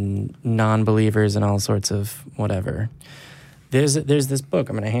deists and non-believers and all sorts of whatever. There's this book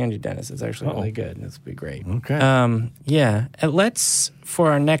I'm going to hand you, Dennis. It's actually really good. This will be great. Okay. Yeah. And let's,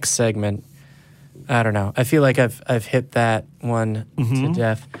 for our next segment, I don't know. I feel like I've hit that one to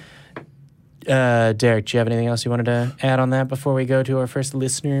death. Derek, do you have anything else you wanted to add on that before we go to our first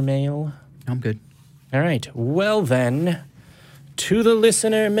listener mail? I'm good. All right. Well, then, to the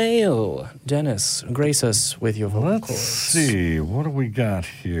listener mail. Dennis, grace us with your vocal Let's cords. see. What do we got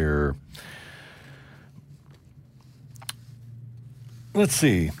here? Let's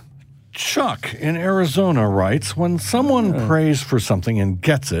see. Chuck in Arizona writes, when someone prays for something and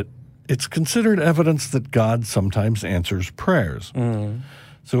gets it, it's considered evidence that God sometimes answers prayers.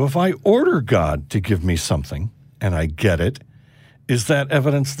 So if I order God to give me something and I get it, is that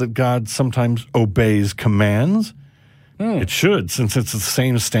evidence that God sometimes obeys commands? It should, since it's the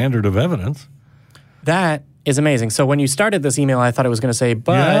same standard of evidence. That is amazing. So when you started this email, I thought it was going to say,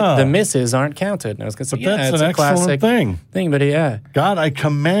 but the misses aren't counted. And I was going to say, But that's it's an a classic excellent thing. But yeah. God, I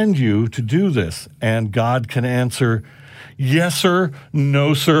command you to do this. And God can answer, yes, sir,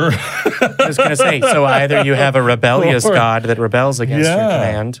 no, sir. I was going to say, so either you have a rebellious God that rebels against your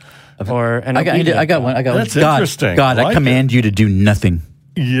command, or an obedient I got one. That's God, interesting. God, I I like command you to do nothing.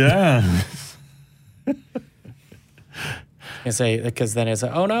 Yeah. And say, because then it's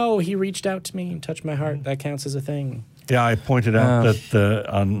like, oh no, he reached out to me and touched my heart. That counts as a thing. Yeah, I pointed out that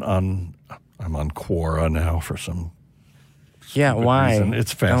I'm on Quora now for some why? reason.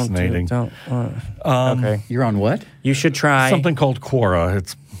 It's fascinating. Okay. You're on what? You should try. Something called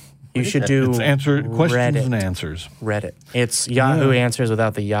Quora. You should do It's questions Reddit. and answers. Reddit. It's Yahoo Answers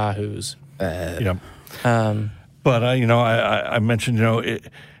without the Yahoos. But I mentioned,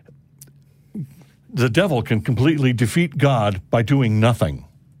 the devil can completely defeat God by doing nothing.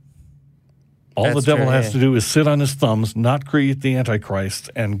 All That's the devil true, has yeah. to do is sit on his thumbs, not create the Antichrist,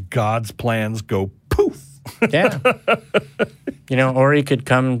 and God's plans go poof. Yeah. Or he could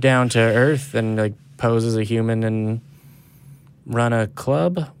come down to Earth and like pose as a human and run a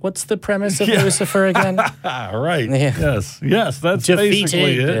club. What's the premise of Lucifer again? Right. Yeah. Yes, that's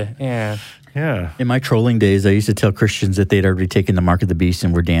basically it. Yeah. Yeah. In my trolling days, I used to tell Christians that they'd already taken the mark of the beast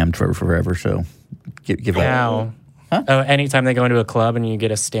and were damned forever. So give up. Wow. Huh? Oh, anytime they go into a club and you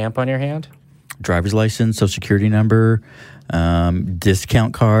get a stamp on your hand? Driver's license, social security number,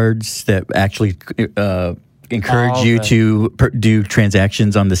 discount cards that actually encourage All you the- to do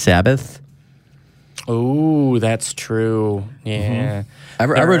transactions on the Sabbath. Oh, that's true. Yeah. I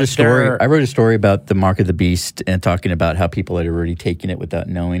wrote a story. I wrote a story about the mark of the beast and talking about how people had already taken it without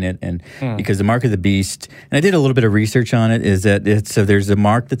knowing it, and because the mark of the beast, and I did a little bit of research on it, is that there's a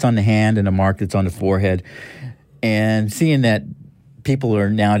mark that's on the hand and a mark that's on the forehead, and seeing that people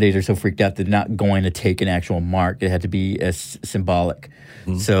nowadays are so freaked out they're not going to take an actual mark. It had to be symbolic.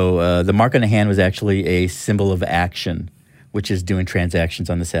 So the mark on the hand was actually a symbol of action, which is doing transactions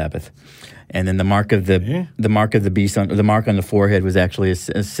on the Sabbath. And then the mark of the mark of the beast, the mark on the forehead was actually a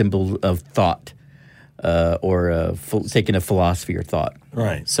symbol of thought, or taking a philosophy or thought.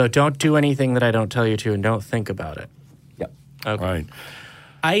 Right. So don't do anything that I don't tell you to, and don't think about it. Yep. Okay. Right.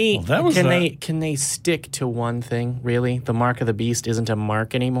 that was Can they stick to one thing? Really, the mark of the beast isn't a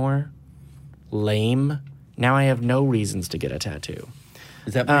mark anymore. Lame. Now I have no reasons to get a tattoo.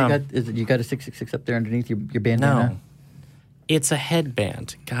 Is that what you got? You got a 666 up there underneath your bandana? No. It's a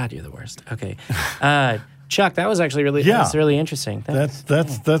headband. God, you're the worst. Okay. Chuck, that was actually really that's really interesting.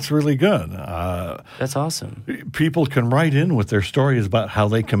 That's really good. That's awesome. People can write in with their stories about how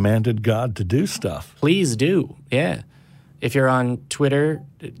they commanded God to do stuff. Please do. Yeah. If you're on Twitter,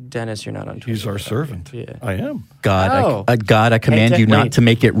 Dennis, you're not on Twitter. He's our servant. Yeah. I am. God, I command you not to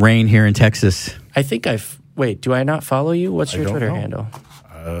make it rain here in Texas. I think wait, do I not follow you? What's your don't Twitter know. handle?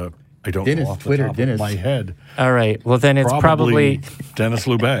 I don't Dennis, know off the Twitter, top Dennis. of my head. All right. Well, then it's probably Denis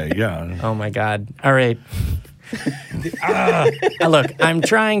Loubet, yeah. Oh, my God. All right. Look, I'm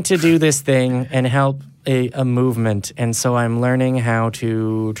trying to do this thing and help a movement, and so I'm trying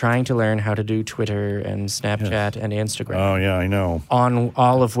to learn how to do Twitter and Snapchat and Instagram. Oh, yeah, I know. On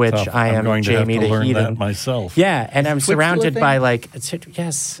all of which I am I'm going to Jamie have to the learn Heathen. that myself. Yeah, and I'm still a surrounded thing? by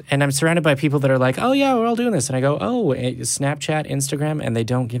and I'm surrounded by people that are like, oh yeah, we're all doing this, and I go, oh, Snapchat, Instagram, and they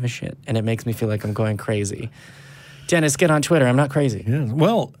don't give a shit, and it makes me feel like I'm going crazy. Dennis, get on Twitter. I'm not crazy. Yeah.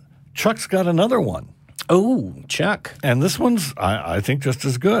 Well, Chuck's got another one. Oh, Chuck. And this one's, I think, just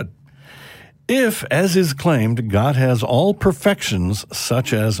as good. If, as is claimed, God has all perfections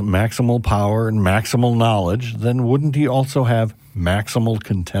such as maximal power and maximal knowledge, then wouldn't he also have maximal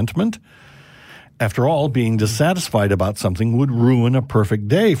contentment? After all, being dissatisfied about something would ruin a perfect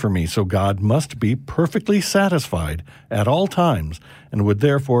day for me, so God must be perfectly satisfied at all times and would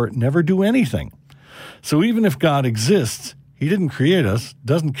therefore never do anything. So even if God exists, he didn't create us,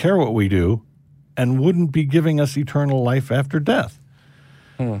 doesn't care what we do, and wouldn't be giving us eternal life after death.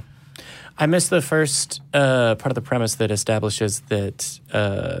 I missed the first part of the premise that establishes that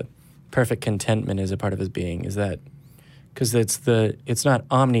perfect contentment is a part of his being. Is that because it's not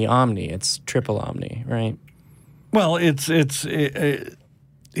omni, it's triple omni, right? Well, he's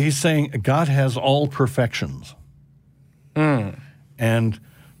saying God has all perfections and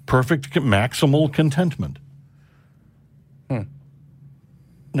perfect maximal contentment.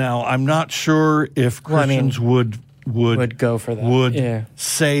 Now, I'm not sure if Christians would go for that. Would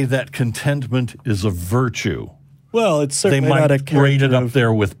say that contentment is a virtue. Well, it's They certainly might not a rate it up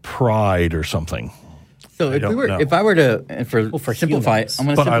there with pride or something. So if I were to simplify it, I'm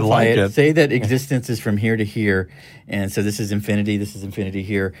going to simplify it. Say that existence is from here to here, and so this is infinity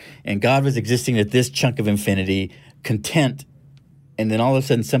here, and God was existing at this chunk of infinity, content, and then all of a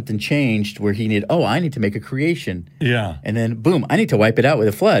sudden something changed where I need to make a creation. Yeah. And then boom, I need to wipe it out with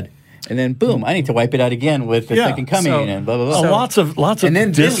a flood. And then boom, I need to wipe it out again with the second coming and blah blah blah. Lots of and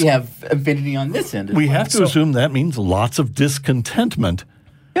then we have infinity on this end. We have to assume that means lots of discontentment.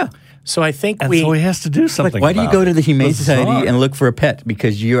 Yeah. So I think so he has to do something. Why do you go to the Humane Bizarre. Society and look for a pet?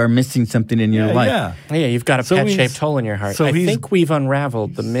 Because you are missing something in your life. Yeah, you've got a pet-shaped hole in your heart. So I think we've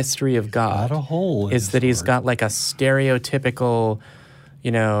unraveled the mystery of God. Got a hole in is that he's got like a stereotypical,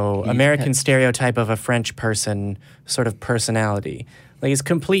 American stereotype of a French person sort of personality. Like he's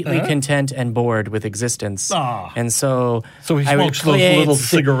completely content and bored with existence. And so he I will smokes those create little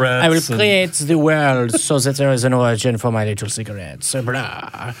cigarettes. I will create the world so that there is an origin for my little cigarettes. So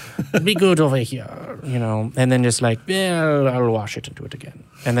blah. Be good over here, you know. And then just like, yeah, I'll wash it and do it again.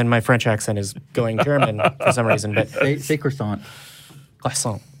 And then my French accent is going German for some reason. But Say croissant.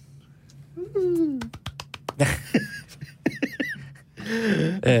 croissant.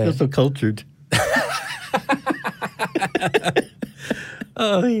 Feel so cultured.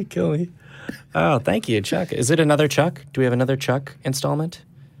 Oh, you kill me. Oh, thank you, Chuck. Is it another Chuck? Do we have another Chuck installment?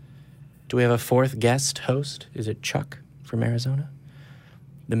 Do we have a fourth guest host? Is it Chuck from Arizona?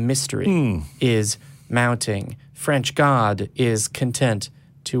 The mystery is mounting. French God is content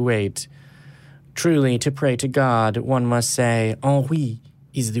to wait. Truly, to pray to God, one must say, Henri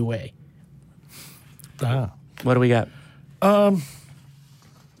is the way. What do we got?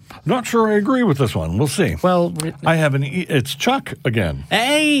 Not sure I agree with this one. We'll see. Well, I have it's Chuck again.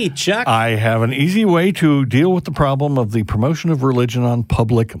 hey, Chuck. I have an easy way to deal with the problem of the promotion of religion on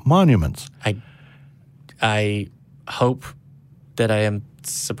public monuments. I hope that I am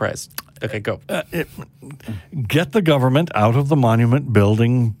surprised. Okay, go. Get the government out of the monument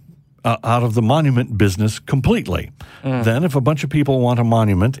building, out of the monument business completely. Then if a bunch of people want a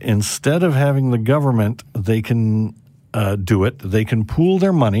monument, instead of having the government, they can do it. They can pool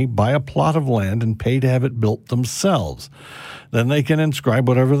their money, buy a plot of land, and pay to have it built themselves. Then they can inscribe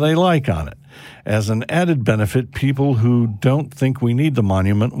whatever they like on it. As an added benefit, people who don't think we need the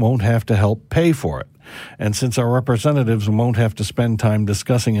monument won't have to help pay for it. And since our representatives won't have to spend time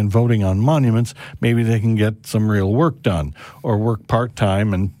discussing and voting on monuments, maybe they can get some real work done or work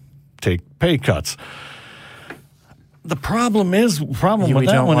part-time and take pay cuts. The problem with we that one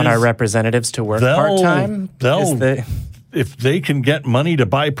don't want is our representatives to work part-time? If they can get money to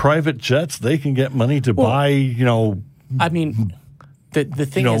buy private jets, they can get money to buy, I mean, the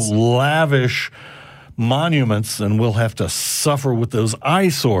thing is, lavish monuments, and we'll have to suffer with those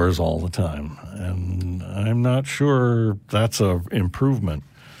eyesores all the time. And I'm not sure that's an improvement.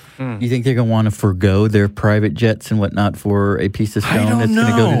 You think they're going to want to forego their private jets and whatnot for a piece of stone that's going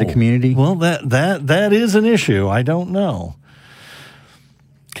to go to the community? Well, that is an issue. I don't know.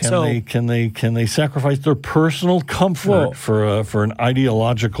 Can they sacrifice their personal comfort for an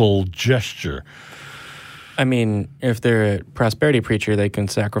ideological gesture? I mean, if they're a prosperity preacher, they can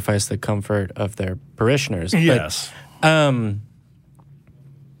sacrifice the comfort of their parishioners. Yes. But,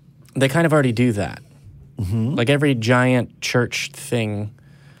 they kind of already do that. Mm-hmm. Like every giant church thing,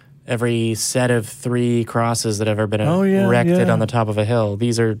 every set of 3 crosses that have ever been erected on the top of a hill,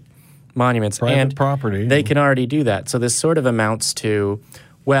 these are monuments. Private property. They can already do that. So this sort of amounts to,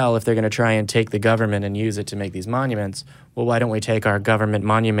 well, if they're going to try and take the government and use it to make these monuments, well, why don't we take our government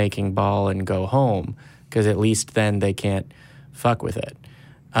monument-making ball and go home? Because at least then they can't fuck with it.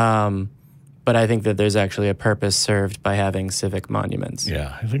 But I think that there's actually a purpose served by having civic monuments.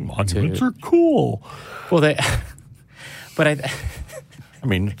 Yeah, I think monuments are cool. Well, but I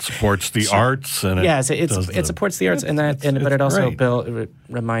mean, it supports the arts, and it supports the arts, but it also it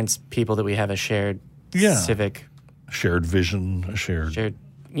reminds people that we have a shared civic, shared vision, a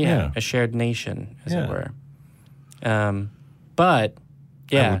shared nation, as it were. But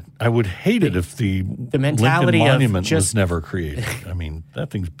I would hate it if the mentality Lincoln Monument of just was never created. I mean, that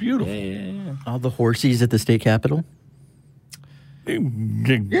thing's beautiful. Yeah. All the horsies at the state capitol?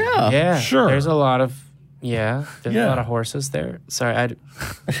 Yeah, sure. There's a lot of a lot of horses there. Sorry,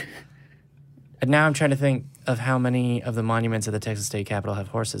 now I'm trying to think of how many of the monuments at the Texas State Capitol have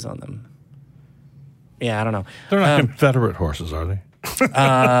horses on them. Yeah, I don't know. They're not Confederate horses, are they?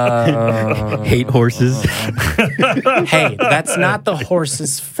 Hate horses. Hey, that's not the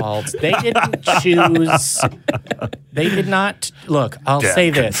horse's fault. They didn't choose. They did not. Look, I'll say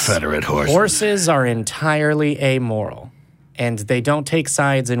this. Confederate horses. Horses are entirely amoral, and they don't take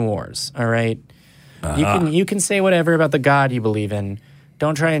sides in wars, all right? You can say whatever about the God you believe in.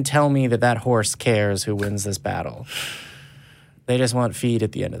 Don't try and tell me that horse cares who wins this battle. They just want feed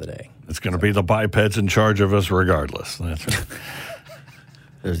at the end of the day. It's going to be the bipeds in charge of us regardless. That's right.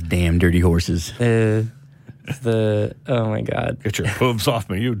 Those damn dirty horses. Oh my God. Get your hooves off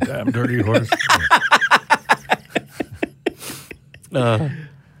me, you damn dirty horse. Oh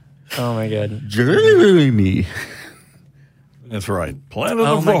my God. Jeremy. That's right. Planet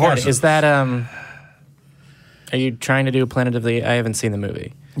of the God. Horses. Is that, are you trying to do Planet of the, I haven't seen the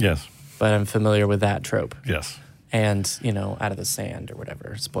movie. Yes. But I'm familiar with that trope. Yes. And, Out of the Sand or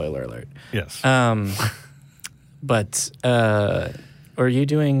whatever. Spoiler alert. Yes. But are you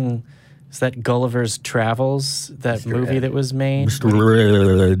doing, is that Gulliver's Travels, that movie that was made? Mr.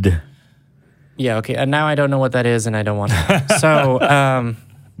 Red. Yeah, okay. And now I don't know what that is, and I don't want to. So,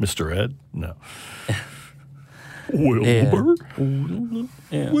 Mr. Ed? No. Wilbur?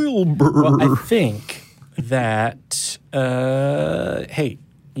 Yeah. Wilbur. Well, I think that, hey,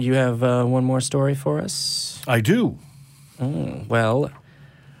 you have one more story for us? I do. Well,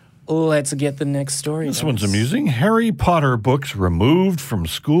 let's get the next story. This one's amusing. Harry Potter books removed from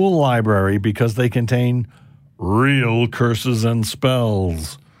school library because they contain real curses and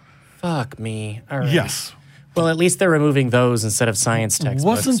spells. Fuck me. All right. Yes. Well, at least they're removing those instead of science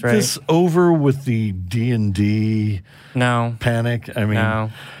textbooks, Wasn't right? this over with the D&D No. panic? I mean, No.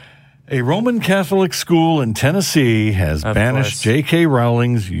 a Roman Catholic school in Tennessee has Of banished course. J.K.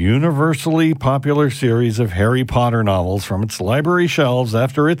 Rowling's universally popular series of Harry Potter novels from its library shelves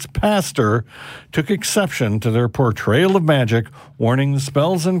after its pastor took exception to their portrayal of magic, warning the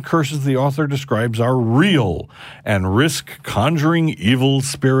spells and curses the author describes are real and risk conjuring evil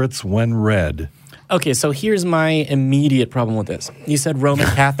spirits when read. Okay, so here's my immediate problem with this. You said Roman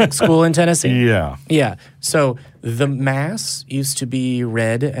Catholic school in Tennessee? Yeah. Yeah. So the Mass used to be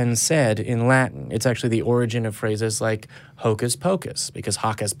read and said in Latin. It's actually the origin of phrases like hocus pocus, because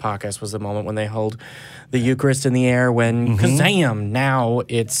hocus pocus was the moment when they hold the Eucharist in the air when kazam, now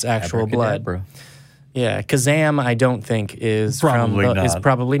it's actual blood. Abracadabra. Yeah, kazam I don't think is Probably from the, not is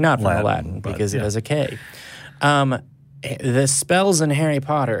probably not from the Latin, Latin but because yeah. it has a K. The spells in Harry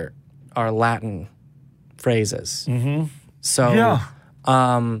Potter are Latin phrases. So Yeah.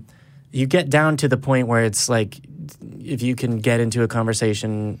 you get down to the point where it's like if you can get into a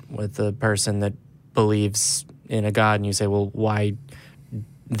conversation with a person that believes in a god and you say, well, why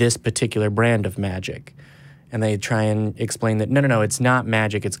this particular brand of magic? And they try and explain that, no, it's not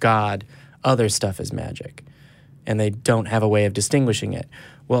magic, it's God. Other stuff is magic. And they don't have a way of distinguishing it.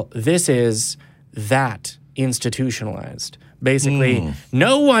 Well, this is that institutionalized. Basically,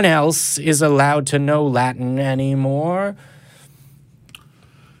 no one else is allowed to know Latin anymore.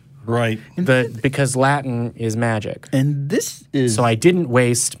 Right. But because Latin is magic. And this is So I didn't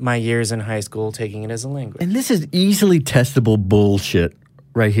waste my years in high school taking it as a language. and this is easily testable bullshit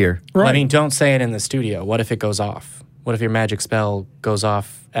right here. Well, I mean, don't say it in the studio. What if it goes off? What if your magic spell goes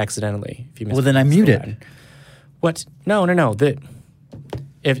off accidentally? If you Well, then I mute it. Latin? What? No.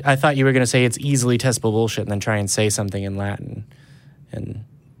 If I thought you were going to say it's easily testable bullshit and then try and say something in Latin. And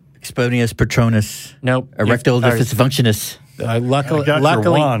Exponius patronus. nope. Erectile dysfunctionis. Luckily, I got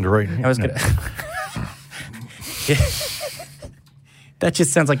luckily, your wand right here. I was gonna. That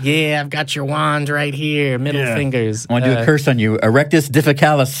just sounds like, yeah, I've got your wand right here, middle Yeah. fingers. I want to do a curse on you. Erectus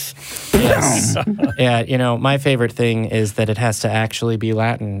difficalis. Yes. Yeah, my favorite thing is that it has to actually be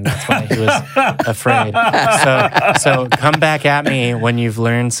Latin. That's why he was afraid. So come back at me when you've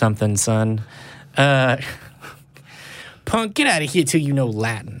learned something, son. Punk, get out of here till you know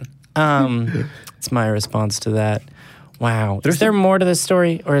Latin. It's my response to that. Wow. Is there more to this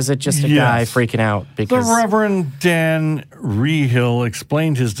story, or is it just a guy Yes. freaking out? The Because Reverend Dan Rehill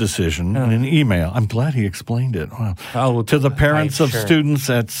explained his decision in an email. I'm glad he explained it. Wow. Oh, to the parents of sure.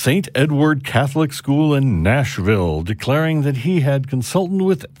 students at St. Edward Catholic School in Nashville, declaring that he had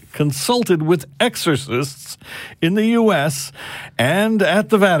consulted with exorcists in the U.S. and at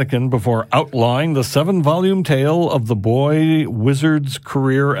the Vatican before outlawing the 7-volume tale of the boy wizard's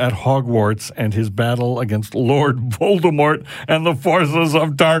career at Hogwarts and his battle against Lord Voldemort and the forces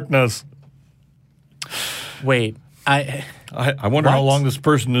of darkness. wait, I wonder how What? long this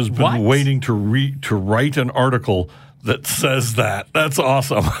person has been What? waiting to write an article that says that. That's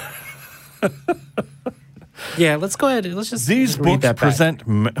awesome. yeah, let's go ahead. Let's just These read books that back. present...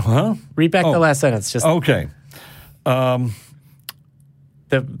 Read back Oh. the last sentence. Just Okay.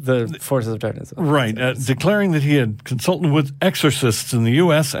 the forces of darkness. Right. Declaring that he had consulted with exorcists in the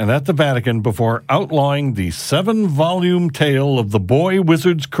U.S. and at the Vatican before outlawing the 7-volume tale of the boy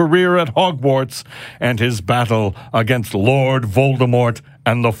wizard's career at Hogwarts and his battle against Lord Voldemort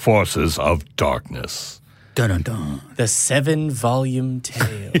and the forces of darkness. Dun dun dun. The 7-volume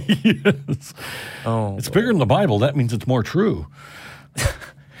tale. Yes. Oh, It's bigger than the Bible. That means it's more true.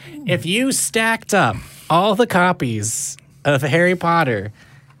 if you stacked up all the copies of Harry Potter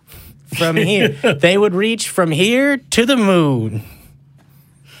from here, they would reach from here to the moon.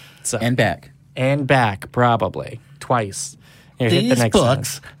 So, And back. and back, probably twice. Here, hit the These next books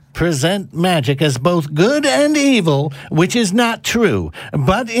sentence. present magic as both good and evil, which is not true,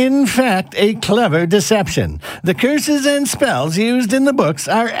 but in fact a clever deception. The curses and spells used in the books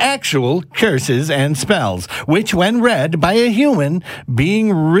are actual curses and spells, which when read by a human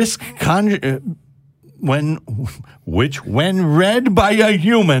being when read by a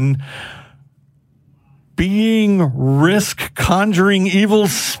human being risk conjuring evil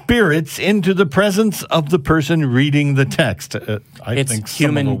spirits into the presence of the person reading the text. I think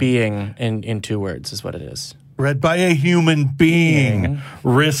human being in 2 words is what it is. Read by a human being.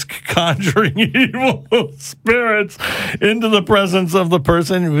 Risk conjuring evil spirits into the presence of the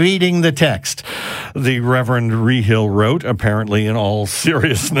person reading the text. The Reverend Rehill wrote, apparently in all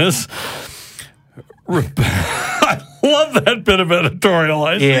seriousness. I love that bit of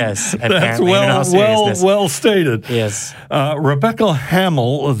editorializing. Yes, that's well stated. Yes. Rebecca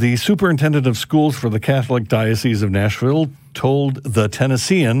Hamill, the superintendent of schools for the Catholic Diocese of Nashville, told the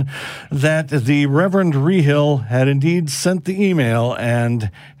Tennessean that the Reverend Rehill had indeed sent the email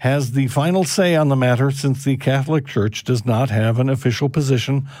and has the final say on the matter, since the Catholic Church does not have an official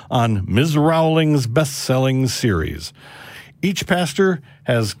position on Ms. Rowling's best-selling series. Each pastor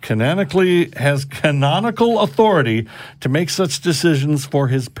has canonical authority to make such decisions for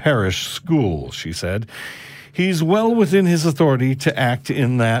his parish school, she said. He's well within his authority to act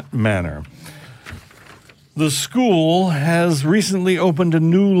in that manner. The school has recently opened a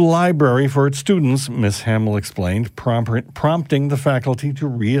new library for its students, Ms. Hamill explained, prompting the faculty to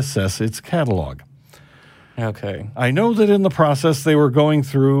reassess its catalog. Okay. I know that in the process they were going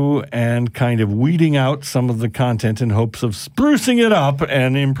through and kind of weeding out some of the content in hopes of sprucing it up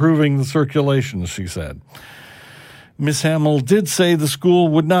and improving the circulation, she said. Ms. Hamill did say the school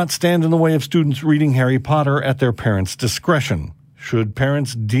would not stand in the way of students reading Harry Potter at their parents' discretion. Should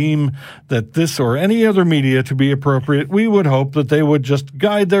parents deem that this or any other media to be appropriate, we would hope that they would just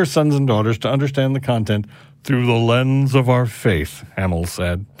guide their sons and daughters to understand the content through the lens of our faith, Hamill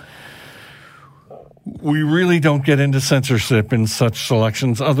said. We really don't get into censorship in such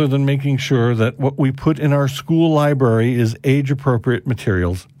selections other than making sure that what we put in our school library is age-appropriate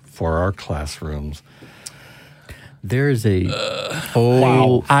materials for our classrooms. There is a whole...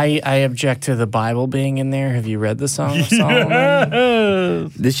 Wow. I object to the Bible being in there. Have you read the Song of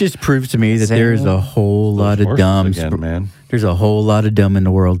Solomon? This just proves to me that there is a whole lot of dumb... Again, man. There's a whole lot of dumb in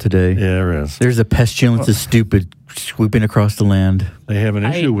the world today. Yeah, there is. There's a pestilence of stupid swooping across the land. They have an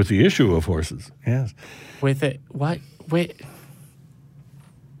issue with the issue of horses. Yes. With it? What? Wait.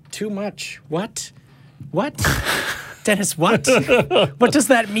 Too much. What? Dennis, what? What does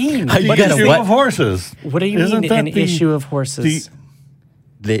that mean? What issue of horses? What do you mean, an issue of horses?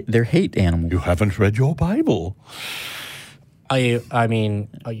 They're hate animals. You haven't read your Bible.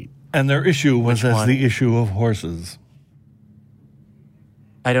 And their issue was as the issue of horses.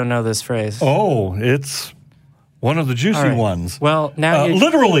 I don't know this phrase. Oh, it's one of the juicy ones. Well, now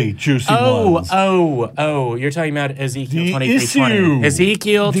literally juicy ones. Oh, you're talking about Ezekiel 23:20.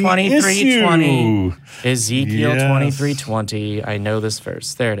 Ezekiel 23:20. Ezekiel 23:20. I know this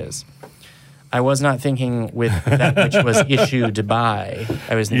verse. There it is. I was not thinking with that which was issued by.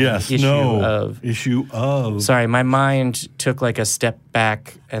 I was thinking issue of. Sorry, my mind took like a step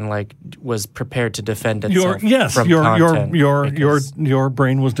back and like was prepared to defend itself from content. Your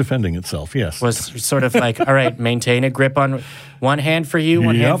brain was defending itself. Yes, was sort of like, all right, maintain a grip on one hand for you,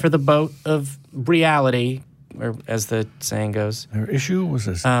 one hand for the boat of reality, or as the saying goes. Their issue was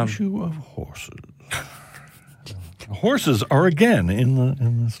this issue of horses. Horses are again in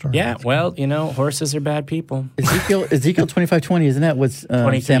the story. Yeah, well, horses are bad people. Ezekiel 25:20, isn't that what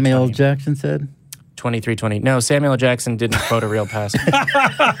Samuel Jackson said? 23:20. No, Samuel Jackson didn't quote a real passage.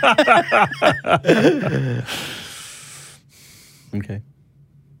 Okay.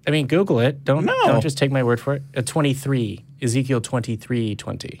 I mean, Google it. Don't just take my word for it. 23. Ezekiel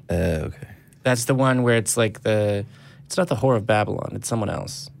 23:20. Okay. That's the one where it's like it's not the whore of Babylon. It's someone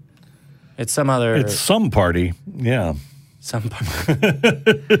else. It's some other... It's some party, yeah. Some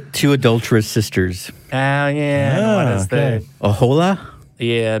party. 2 adulterous sisters. Oh, yeah. What is the... Ahola?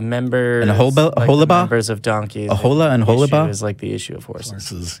 Yeah, members... And Aholibah? Members of donkeys. Ahola and Aholibah? Is like the issue of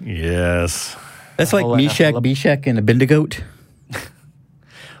horses. Yes. That's like Meshach, and Abednego.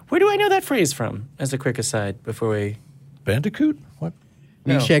 Where do I know that phrase from, as a quick aside, before we... Bandicoot? What?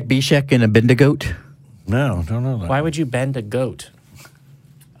 Meshach, and Abednego? No, don't know that. Why would you bend a goat?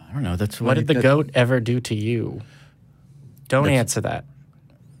 I don't know. That's what did the goat ever do to you? Don't answer that.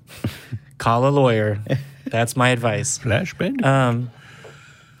 Call a lawyer. That's my advice. Flash Bandicoot.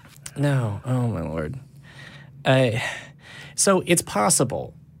 No. Oh my Lord. So it's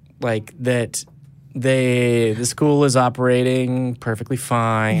possible, like that. The school is operating perfectly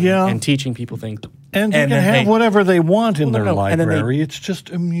fine, and teaching people things, and they can have whatever they want in their library. It's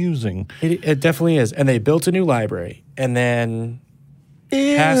just amusing. It definitely is. And they built a new library, and then.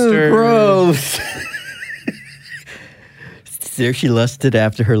 Ew, gross. There she lusted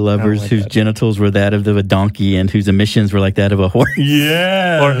after her lovers whose genitals were that of a donkey and whose emissions were like that of a horse.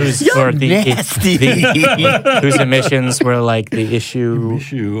 Yeah. Or whose emissions were like the issue.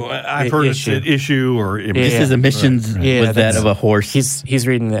 I've heard it's an issue or Just his emissions was that of a horse. He's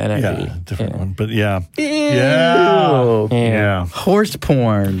reading the NIV. Yeah, different one. But yeah. Yeah. Horse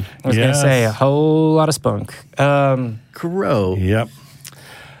porn. I was going to say a whole lot of spunk. Gross. Yep.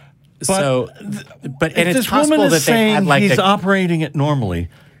 But if it's this possible woman is that they had saying like he's operating it normally,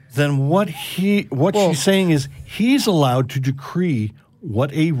 then what she's saying is he's allowed to decree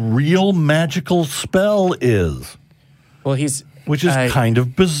what a real magical spell is. Well, which is kind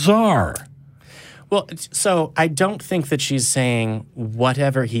of bizarre. Well, so I don't think that she's saying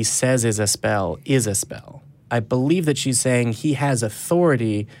whatever he says is a spell is a spell. I believe that she's saying he has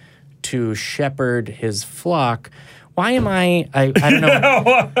authority to shepherd his flock. Why am I don't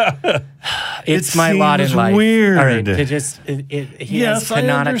know. It's my lot in life. Weird. All right. He has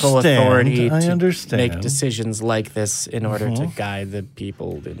canonical authority to make decisions like this in order to guide the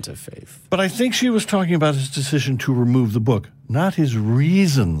people into faith. But I think she was talking about his decision to remove the book, not his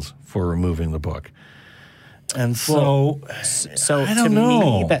reasons for removing the book. And so I don't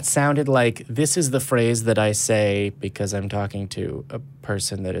know. Me, that sounded like this is the phrase that I say because I'm talking to a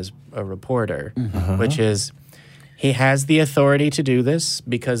person that is a reporter, which is, he has the authority to do this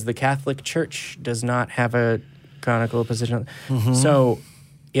because the Catholic Church does not have a canonical position. So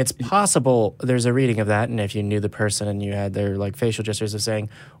it's possible there's a reading of that, and if you knew the person and you had their like facial gestures of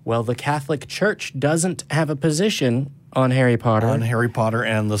saying, well, the Catholic Church doesn't have a position on Harry Potter. On Harry Potter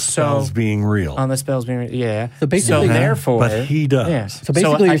and the spells being real. On the spells being real, yeah. So basically, therefore... But he does. Yeah. So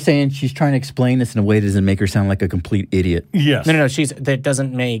basically you're saying she's trying to explain this in a way that doesn't make her sound like a complete idiot. Yes. No, that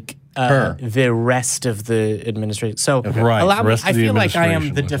doesn't make the rest of the administration. So allow me, I feel like I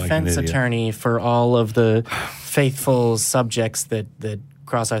am the defense attorney for all of the faithful subjects that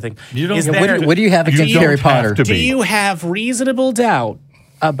cross our thing. What do you have against Harry Potter? Do you have reasonable doubt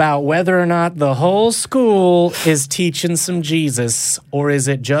about whether or not the whole school is teaching some Jesus, or is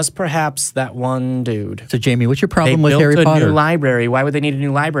it just perhaps that one dude? So, Jamie, what's your problem with They Harry built a Potter? new library. Why would they need a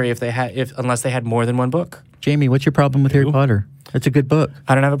new library unless they had more than one book? Jamie, what's your problem with Harry Potter? That's a good book.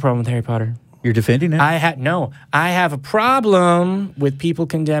 I don't have a problem with Harry Potter. You're defending it? I have a problem with people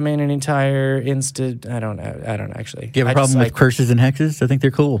condemning an entire I don't actually. Do you have a problem with curses and hexes? I think they're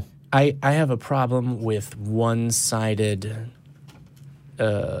cool. I have a problem with one-sided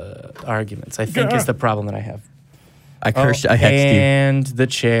arguments. I think is the problem that I have. I hexed you. And the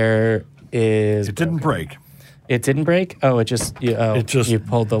chair is It didn't break. It didn't break? Oh, you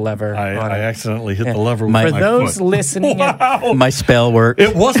pulled the lever. I accidentally hit the lever with my For those foot. listening, My spell worked.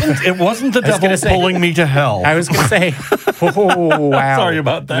 It wasn't the devil pulling me to hell. I was going to say, oh, wow. Sorry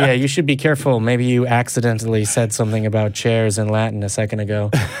about that. Yeah, you should be careful. Maybe you accidentally said something about chairs in Latin a second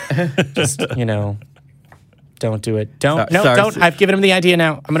ago. Just, don't do it. Don't. I've given him the idea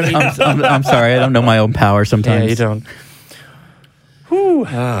now. I'm going to read I'm sorry. I don't know my own power sometimes. Yeah, you don't. Whew.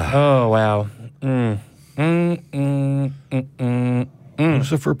 Oh, wow.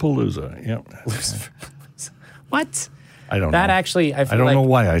 Lucifer Palooza. Yep. What? I don't know. That actually, I don't know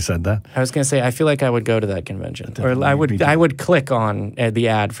why I said that. I was going to say, I feel like I would go to that convention. Or I would click on the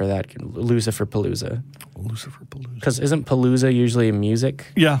ad for that, Lucifer Palooza. Lucifer Palooza. Because isn't Palooza usually music?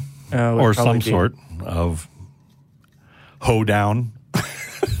 Yeah. Or some sort of hoedown.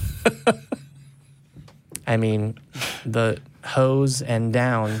 I mean, the hose and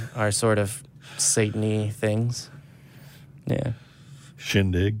down are sort of Satan-y things. Yeah.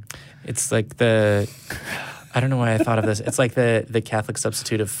 Shindig. It's like I don't know why I thought of this. It's like the Catholic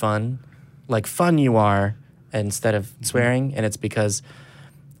substitute of fun. Like fun you are instead of swearing, and it's because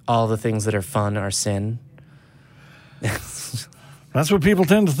all the things that are fun are sin. That's what people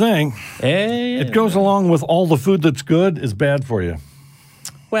tend to think. It goes along with all the food that's good is bad for you.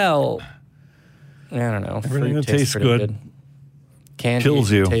 Well, I don't know. Everything Fruit that tastes good candy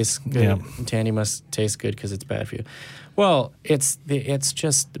kills you. Tastes good. Yeah. Candy must taste good because it's bad for you. Well, it's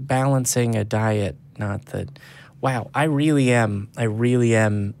just balancing a diet, not that. Wow, I really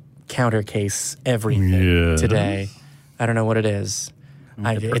am countercase everything today. I don't know what it is.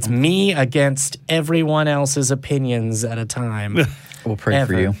 It's me against everyone else's opinions at a time. We'll pray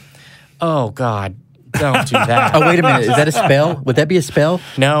for you. Oh, God. Don't do that. Oh, wait a minute. Is that a spell? Would that be a spell?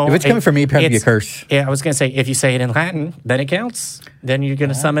 No. If it's coming from me, it'd probably be a curse. Yeah, I was going to say, if you say it in Latin, then it counts. Then you're going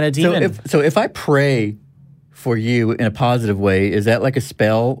to summon a demon. So if I pray for you in a positive way, is that like a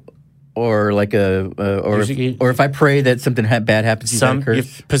spell? Or like or if I pray that something bad happens, is that a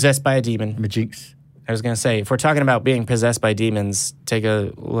curse? You're possessed by a demon. Majinx. I was going to say, if we're talking about being possessed by demons, take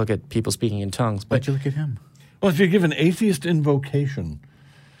a look at people speaking in tongues. Why'd you look at him? Well, if you give an atheist invocation,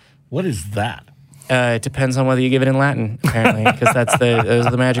 what is that? It depends on whether you give it in Latin, apparently, because those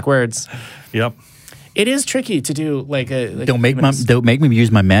are the magic words. Yep. It is tricky to do Don't make me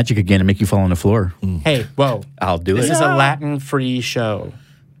use my magic again and make you fall on the floor. Hey, whoa! I'll do it. This is a Latin-free show.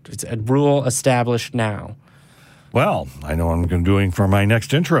 It's a rule established now. Well, I know what I'm doing for my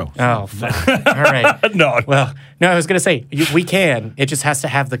next intro. Oh, fuck. All right. No. Well, no, I was going to say, we can. It just has to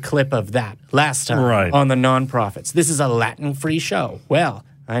have the clip of that last time on the non-profits. This is a Latin-free show. Well,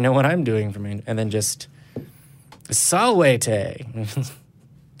 I know what I'm doing for me. And then just, salvete.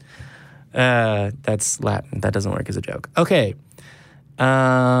 That's Latin. That doesn't work as a joke. Okay.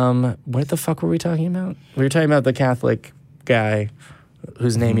 What the fuck were we talking about? We were talking about the Catholic guy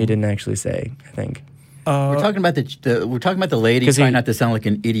whose name you didn't actually say, I think. We're talking about the lady trying not to sound like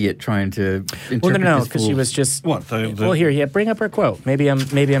an idiot trying to interpret no, because she was just what? Well, here, bring up her quote. Maybe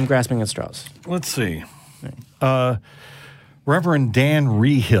I'm grasping at straws. Let's see. Reverend Dan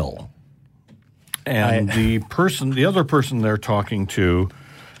Rehill, and the other person they're talking to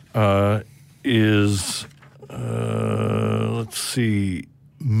is let's see,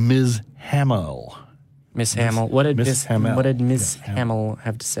 Ms. Hamill. Miss Hamill. What did Miss Hamill. What did Miss Hamill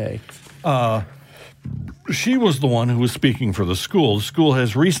have to say? She was the one who was speaking for the school. The school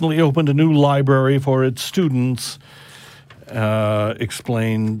has recently opened a new library for its students, Ms.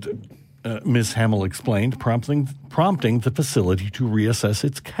 Hamill explained, prompting the facility to reassess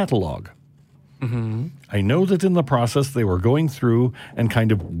its catalog. Mm-hmm. I know that in the process they were going through and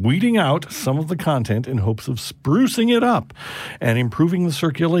kind of weeding out some of the content in hopes of sprucing it up and improving the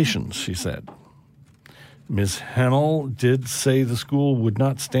circulation, she said. Ms. Hamill did say the school would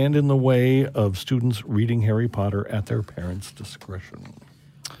not stand in the way of students reading Harry Potter at their parents' discretion.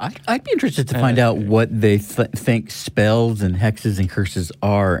 I'd be interested to find out what they think spells and hexes and curses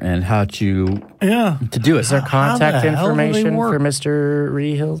are and how to do it. Is there contact information for Mr.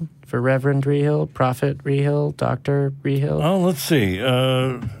 Rehill, for Reverend Rehill, Prophet Rehill, Dr. Rehill? Oh, let's see.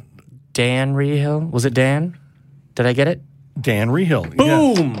 Dan Rehill? Was it Dan? Did I get it? Dan Rehill.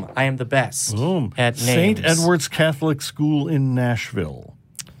 Boom! Yes. I am the best at names. St. Edward's Catholic School in Nashville.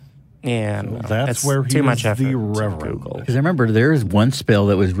 Yeah, so that's where he too much is effort the Reverend. Because I remember there is one spell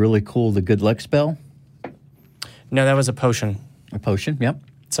that was really cool, the good luck spell. No, that was a potion. A potion, yep.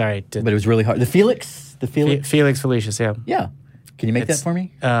 Sorry. But it was really hard. The Felix? Felix Felicis, yeah. Yeah. Can you make that for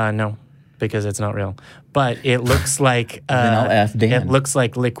me? No, because it's not real. But it looks like... then I'll ask Dan. It looks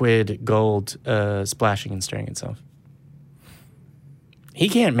like liquid gold splashing and stirring itself.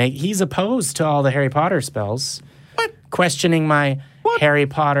 He's opposed to all the Harry Potter spells. What? Questioning my Harry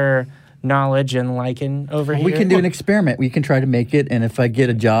Potter knowledge and liking over here. We can do an experiment. We can try to make it, and if I get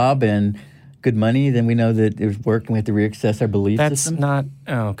a job and good money, then we know that it's worked and we have to reassess our belief system. That's not...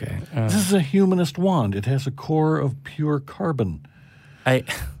 Oh, okay. This is a humanist wand. It has a core of pure carbon.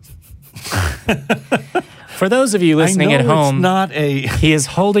 For those of you listening at home, it's not he is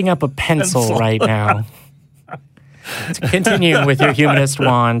holding up a pencil right now. Continue with your humanist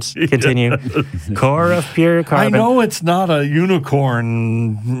wand. Continue. Core of pure carbon. I know it's not a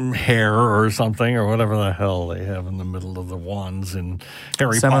unicorn hair or something or whatever the hell they have in the middle of the wands in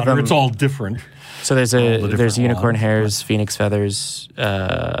Harry Potter. It's all different. So there's unicorn hairs, phoenix feathers.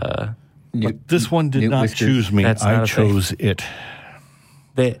 But this one did not choose me. I chose it.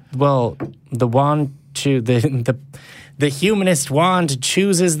 The wand the humanist wand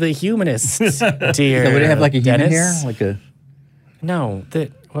chooses the humanist, dear. So would it have like a human Denis? hair? No.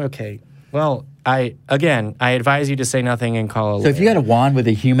 Okay. Well, I advise you to say nothing and call a lawyer. So if you had a wand with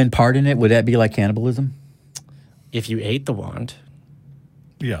a human part in it, would that be like cannibalism? If you ate the wand.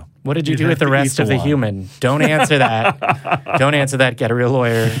 Yeah. What did you do with the rest of the human? Don't answer that. Don't answer that. Get a real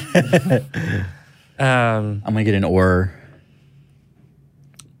lawyer. I'm going to get an oar.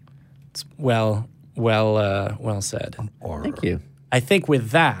 Well said. Thank you. I think with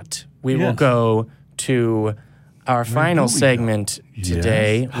that, we will go to our final segment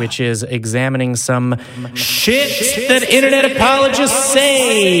today, which is examining some shit that internet apologists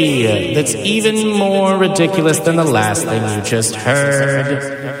say that's even more ridiculous than the last thing you just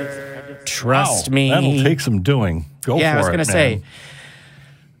heard. Trust me. That'll take some doing. Go for it, Yeah, I was going to say,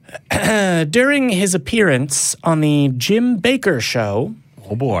 during his appearance on the Jim Baker Show...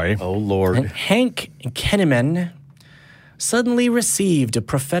 Oh, boy. Oh, Lord. Hank Kinneman suddenly received a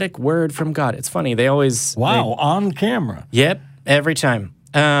prophetic word from God. It's funny. They always... on camera. Yep, every time.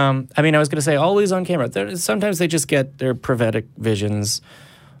 I was going to say always on camera. Sometimes they just get their prophetic visions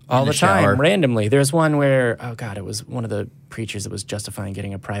all the time, shower. randomly. There's one where, it was one of the preachers that was justifying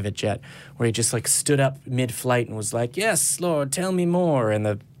getting a private jet, where he just stood up mid-flight and was like, "Yes, Lord, tell me more."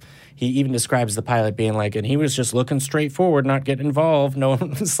 And he even describes the pilot being like, and he was just looking straight forward, not getting involved. No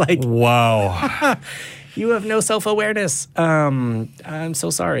one was like, wow. You have no self-awareness. I'm so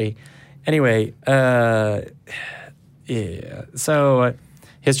sorry. Anyway, yeah. So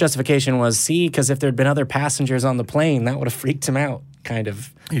his justification was, because if there'd been other passengers on the plane, that would have freaked him out, kind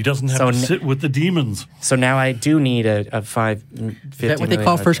of. He doesn't have to sit with the demons. So now I do need a $50 Is that what they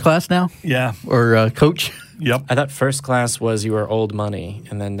call first class now? Yeah. Or coach? Yep. I thought first class was you were old money,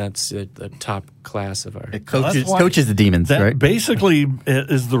 and then that's the top class of our Coach is the demons, that right? Basically,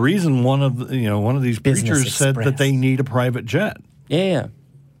 is the reason one of these Business preachers said Express. that they need a private jet. Yeah.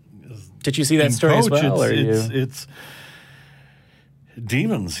 Did you see that In story as Coach, well? it's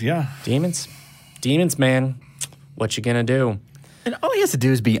demons, yeah. Demons, man. What you gonna do? And all he has to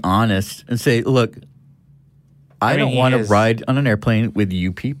do is be honest and say, look, I don't want to ride on an airplane with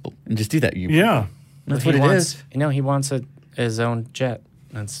you people. And just do that. Yeah. That's what it is. You know, he wants his own jet.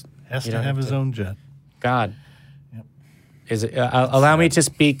 Has to have his own jet. God. Yep. Allow me to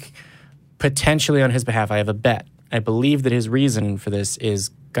speak potentially on his behalf. I have a bet. I believe that his reason for this is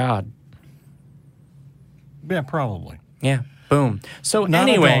God. Yeah, probably. Yeah. Boom. So Not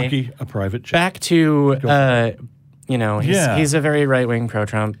anyway, a donkey, a private jet. back to he's a very right-wing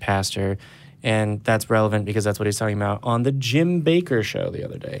pro-Trump pastor, and that's relevant because that's what he's talking about on the Jim Baker show the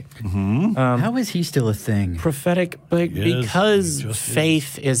other day. Mm-hmm. How is he still a thing? Prophetic, because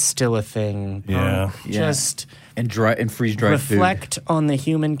faith is still a thing. Yeah. Just and freeze-dried reflect on the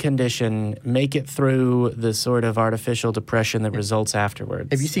human condition, make it through the sort of artificial depression that results afterwards.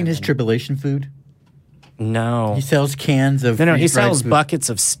 Have you seen his tribulation food? No. He sells cans of No, he freeze-dried sells food. buckets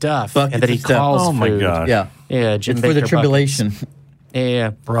of stuff Buckets that he of stuff. calls Oh, my food. God. Yeah. Yeah, Jim It's Baker for the tribulation. buckets.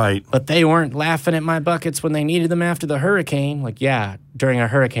 Yeah. Right. But they weren't laughing at my buckets when they needed them after the hurricane. Like, yeah, during a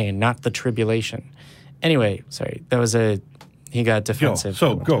hurricane, not the tribulation. Anyway, sorry, he got defensive.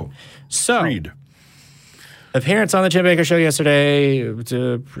 Go. Read. Appearance on the Jim Baker show yesterday,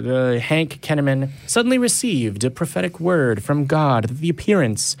 Hank Kenneman suddenly received a prophetic word from God that the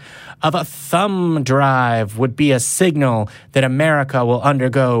appearance of a thumb drive would be a signal that America will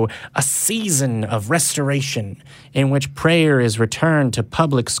undergo a season of restoration in which prayer is returned to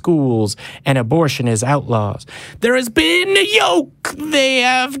public schools and abortion is outlawed. There has been a yoke they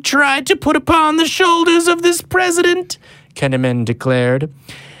have tried to put upon the shoulders of this president, Kenneman declared.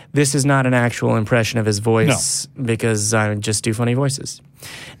 This is not an actual impression of his voice because I just do funny voices.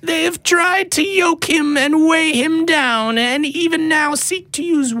 They have tried to yoke him and weigh him down and even now seek to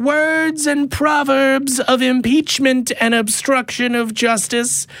use words and proverbs of impeachment and obstruction of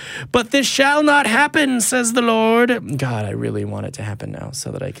justice. But this shall not happen, says the Lord. God, I really want it to happen now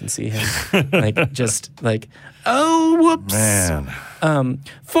so that I can see him. Oh, whoops. Man.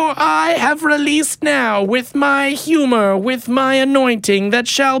 For I have released now with my humor, with my anointing, that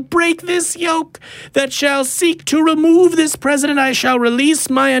shall break this yoke, that shall seek to remove this president. I shall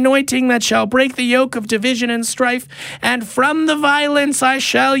release my anointing that shall break the yoke of division and strife, and from the violence I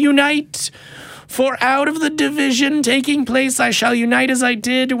shall unite. For out of the division taking place, I shall unite as I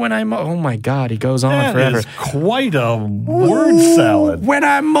did when I'm... Oh, my God, he goes on forever. That is quite a word salad. When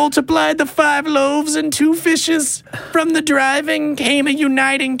I multiplied the 5 loaves and 2 fishes, from the driving came a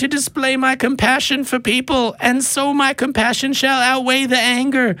uniting to display my compassion for people, and so my compassion shall outweigh the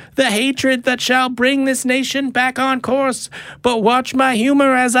anger, the hatred that shall bring this nation back on course. But watch my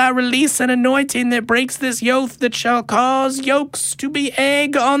humor as I release an anointing that breaks this yoke that shall cause yokes to be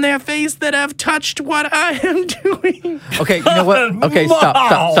egg on their face that have touched what I am doing. Okay, you know what? Okay, stop.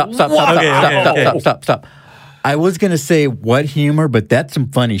 I was going to say what humor, but that's some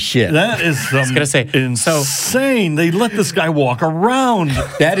funny shit. That is some insane. They let this guy walk around.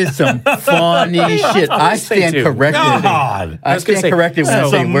 That is some funny shit. I stand corrected. God. I stand corrected when I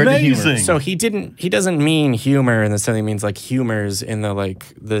say word of humor. So he doesn't mean humor in the sense he means like humors in the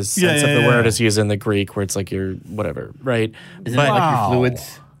the sense of the word is used in the Greek where it's like your whatever, right? Isn't it like your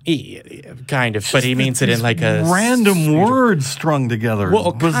fluids? Kind of, but he means it in like a random words strung together.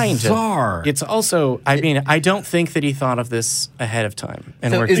 Well, bizarre. Kind of. It's also, I don't think that he thought of this ahead of time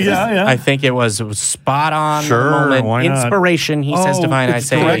and worked. I think it was spot on. Sure, moment. why not? Inspiration. He says divine. I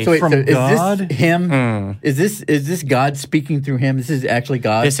say from God. Is this him? Is this God speaking through him? This is actually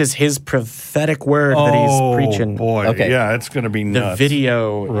God. This is his prophetic word that he's preaching. Boy, okay. Yeah, it's going to be nuts. The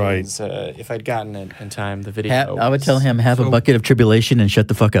video, right? Is, if I'd gotten it in time, the video. I would tell him have a bucket of tribulation and shut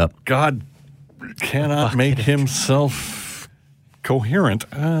the fuck up. God cannot make himself coherent.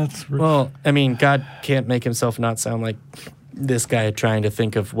 Well, I mean, God can't make himself not sound like this guy trying to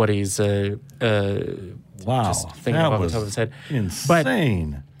think of what he's wow, just thinking that off the was top of his head.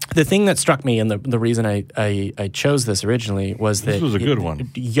 Insane. The thing that struck me, and the reason I chose this originally, was that this was a good one.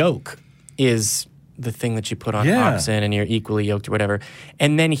 Yoke is the thing that you put on oxen, and you're equally yoked or whatever.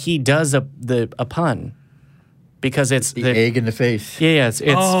 And then he does a It's pun because it's the egg in the face. Yeah, it's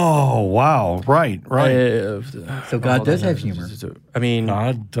oh wow, right. So God does have humor. I mean,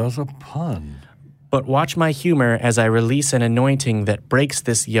 God does a pun. But watch my humor as I release an anointing that breaks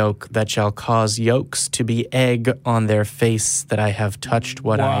this yoke, that shall cause yokes to be egg on their face, that I have touched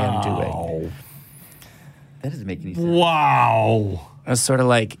what I am doing. That doesn't make any sense. Wow. I was sort of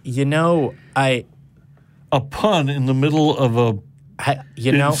like, a pun in the middle of a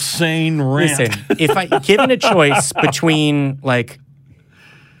insane rant. Listen, if I given a choice between like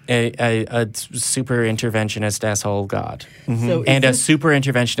a super interventionist asshole God and a super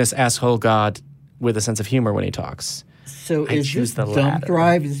interventionist asshole God with a sense of humor when he talks. So I is choose this the thumb latter.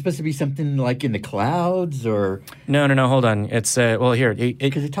 drive? Is it supposed to be something like in the clouds or? No, hold on. It's, well, here.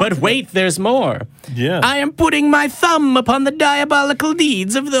 it But wait, there's more. Yeah. I am putting my thumb upon the diabolical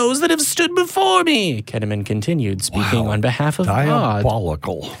deeds of those that have stood before me. Keneman continued, speaking on behalf of God.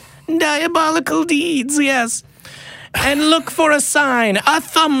 Diabolical. Diabolical deeds, yes. And look for a sign, a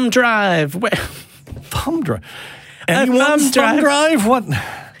thumb drive. Thumb drive. A Anyone's thumb drive? What?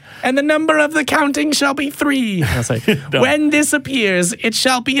 And the number of the counting shall be 3. I was like, when this appears, it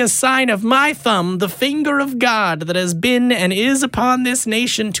shall be a sign of my thumb, the finger of God that has been and is upon this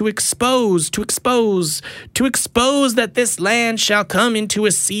nation to expose that this land shall come into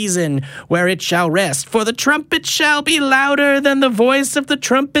a season where it shall rest. For the trumpet shall be louder than the voice of the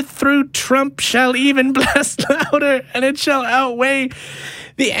trumpet through trump shall even blast louder, and it shall outweigh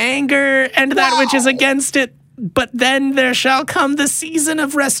the anger and that which is against it. But then there shall come the season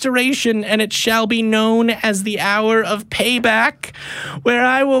of restoration, and it shall be known as the hour of payback, where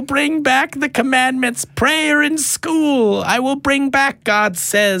I will bring back the commandments, prayer in school. I will bring back, God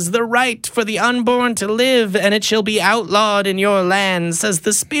says, the right for the unborn to live, and it shall be outlawed in your land, says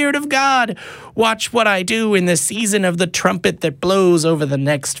the Spirit of God. Watch what I do in the season of the trumpet that blows over the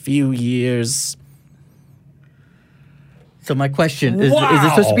next few years. So my question is it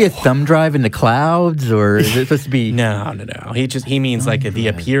supposed to be a thumb drive in the clouds, or is it supposed to be? No. He means like the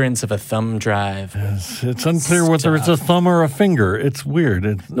appearance of a thumb drive. It's unclear whether it's a thumb or a finger. It's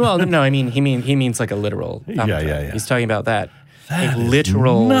weird. Well, no, I mean he means like a literal thumb drive. Yeah. He's talking about that That a is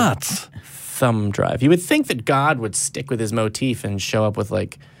literal nuts. thumb drive. You would think that God would stick with his motif and show up with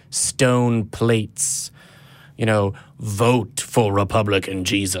like stone plates, vote for Republican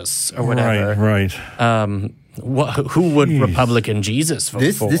Jesus or whatever. Right. Who would Republican Jesus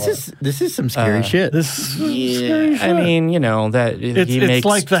vote for? This is some scary shit. Scary shit. I mean, that he makes it's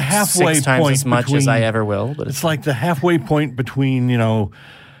like the halfway 6 times point as much as between- I ever will. But It's like the halfway point between,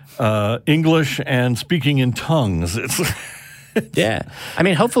 English and speaking in tongues. It's yeah. I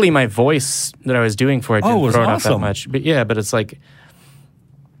mean, hopefully my voice that I was doing for it didn't was throw it off that awesome. much. But yeah, but it's like,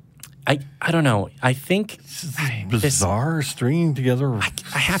 I don't know. I think bizarre stringing together. I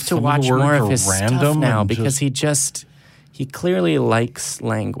have to some of the watch words more are of his stuff random now and because he clearly likes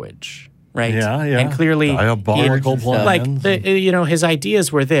language, right? Yeah. And clearly diabolical plans. like his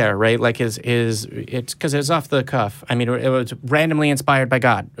ideas were there, right? Like it's because it was off the cuff. I mean, it was randomly inspired by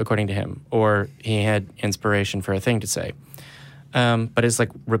God, according to him, or he had inspiration for a thing to say. But it's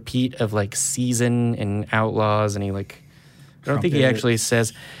like repeat of like season and outlaws, and I don't think he actually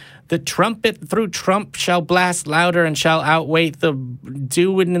says. The trumpet through trump shall blast louder and shall outweigh the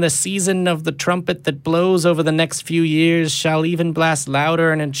dew in the season of the trumpet that blows over the next few years shall even blast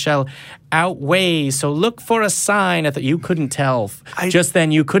louder and it shall outweigh. So look for a sign. You couldn't tell. Just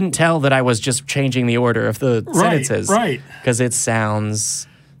then you couldn't tell that I was just changing the order of the sentences. Right. Because it sounds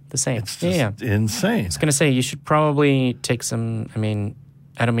the same. It's just insane. I was going to say, you should probably take some,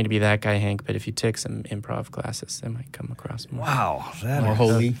 I don't mean to be that guy, Hank, but if you take some improv classes, they might come across more. Wow, that More is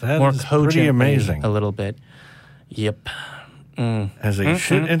holy. that More is cogently, pretty amazing. a little bit. Yep. As a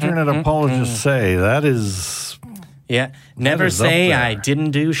shit internet apologists say, that is Never is up say there. I didn't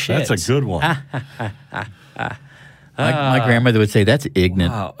do shit. that's a good one. My grandmother would say that's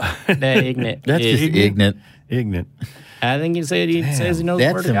ignorant. Wow, Ignorant. That's just ignorant. ignorant. I think he said he says he knows the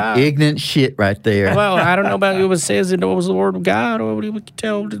That's word of some God. ignorant shit right there. Well, I don't know about it says it knows the word of God, or we can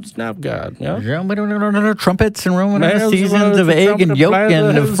tell it's not God. Yeah? Trumpets and Roman seasons of egg and yolk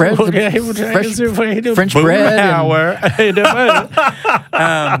and of French bread. All right.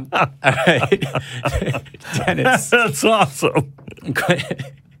 Dennis. That's awesome.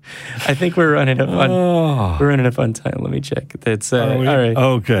 I think we're running a fun. We're running a fun time. Let me check. That's all we? right.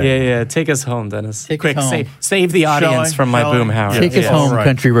 Okay. Yeah. Take us home, Dennis. Take us Quick, home. save the audience from my Shall I? boom hour. Take us Yeah. home, All right.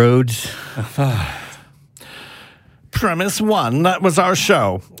 country roads. Premise 1, that was our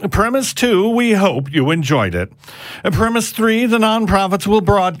show. Premise 2, we hope you enjoyed it. Premise 3, the nonprofits will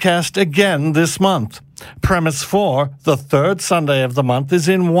broadcast again this month. Premise 4, the third Sunday of the month is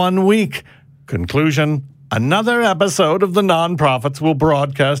in 1 week. Conclusion, another episode of the nonprofits will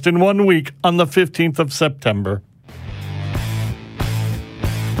broadcast in 1 week on the 15th of September.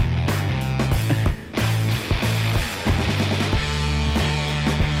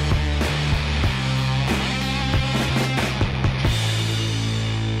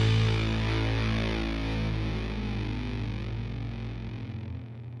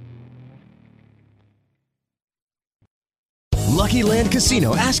 Lucky Land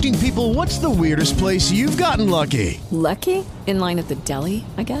Casino, asking people, what's the weirdest place you've gotten lucky? Lucky? In line at the deli,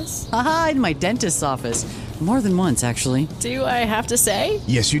 I guess? Aha, in my dentist's office. More than once, actually. Do I have to say?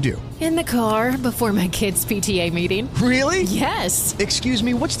 Yes, you do. In the car before my kids' PTA meeting. Really? Yes. Excuse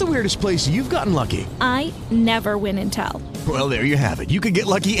me, what's the weirdest place you've gotten lucky? I never win and tell. Well, there you have it. You can get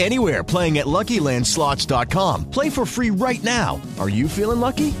lucky anywhere, playing at LuckyLandSlots.com. Play for free right now. Are you feeling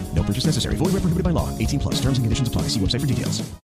lucky? No purchase necessary. Void where prohibited by law. 18+. Terms and conditions apply. See website for details.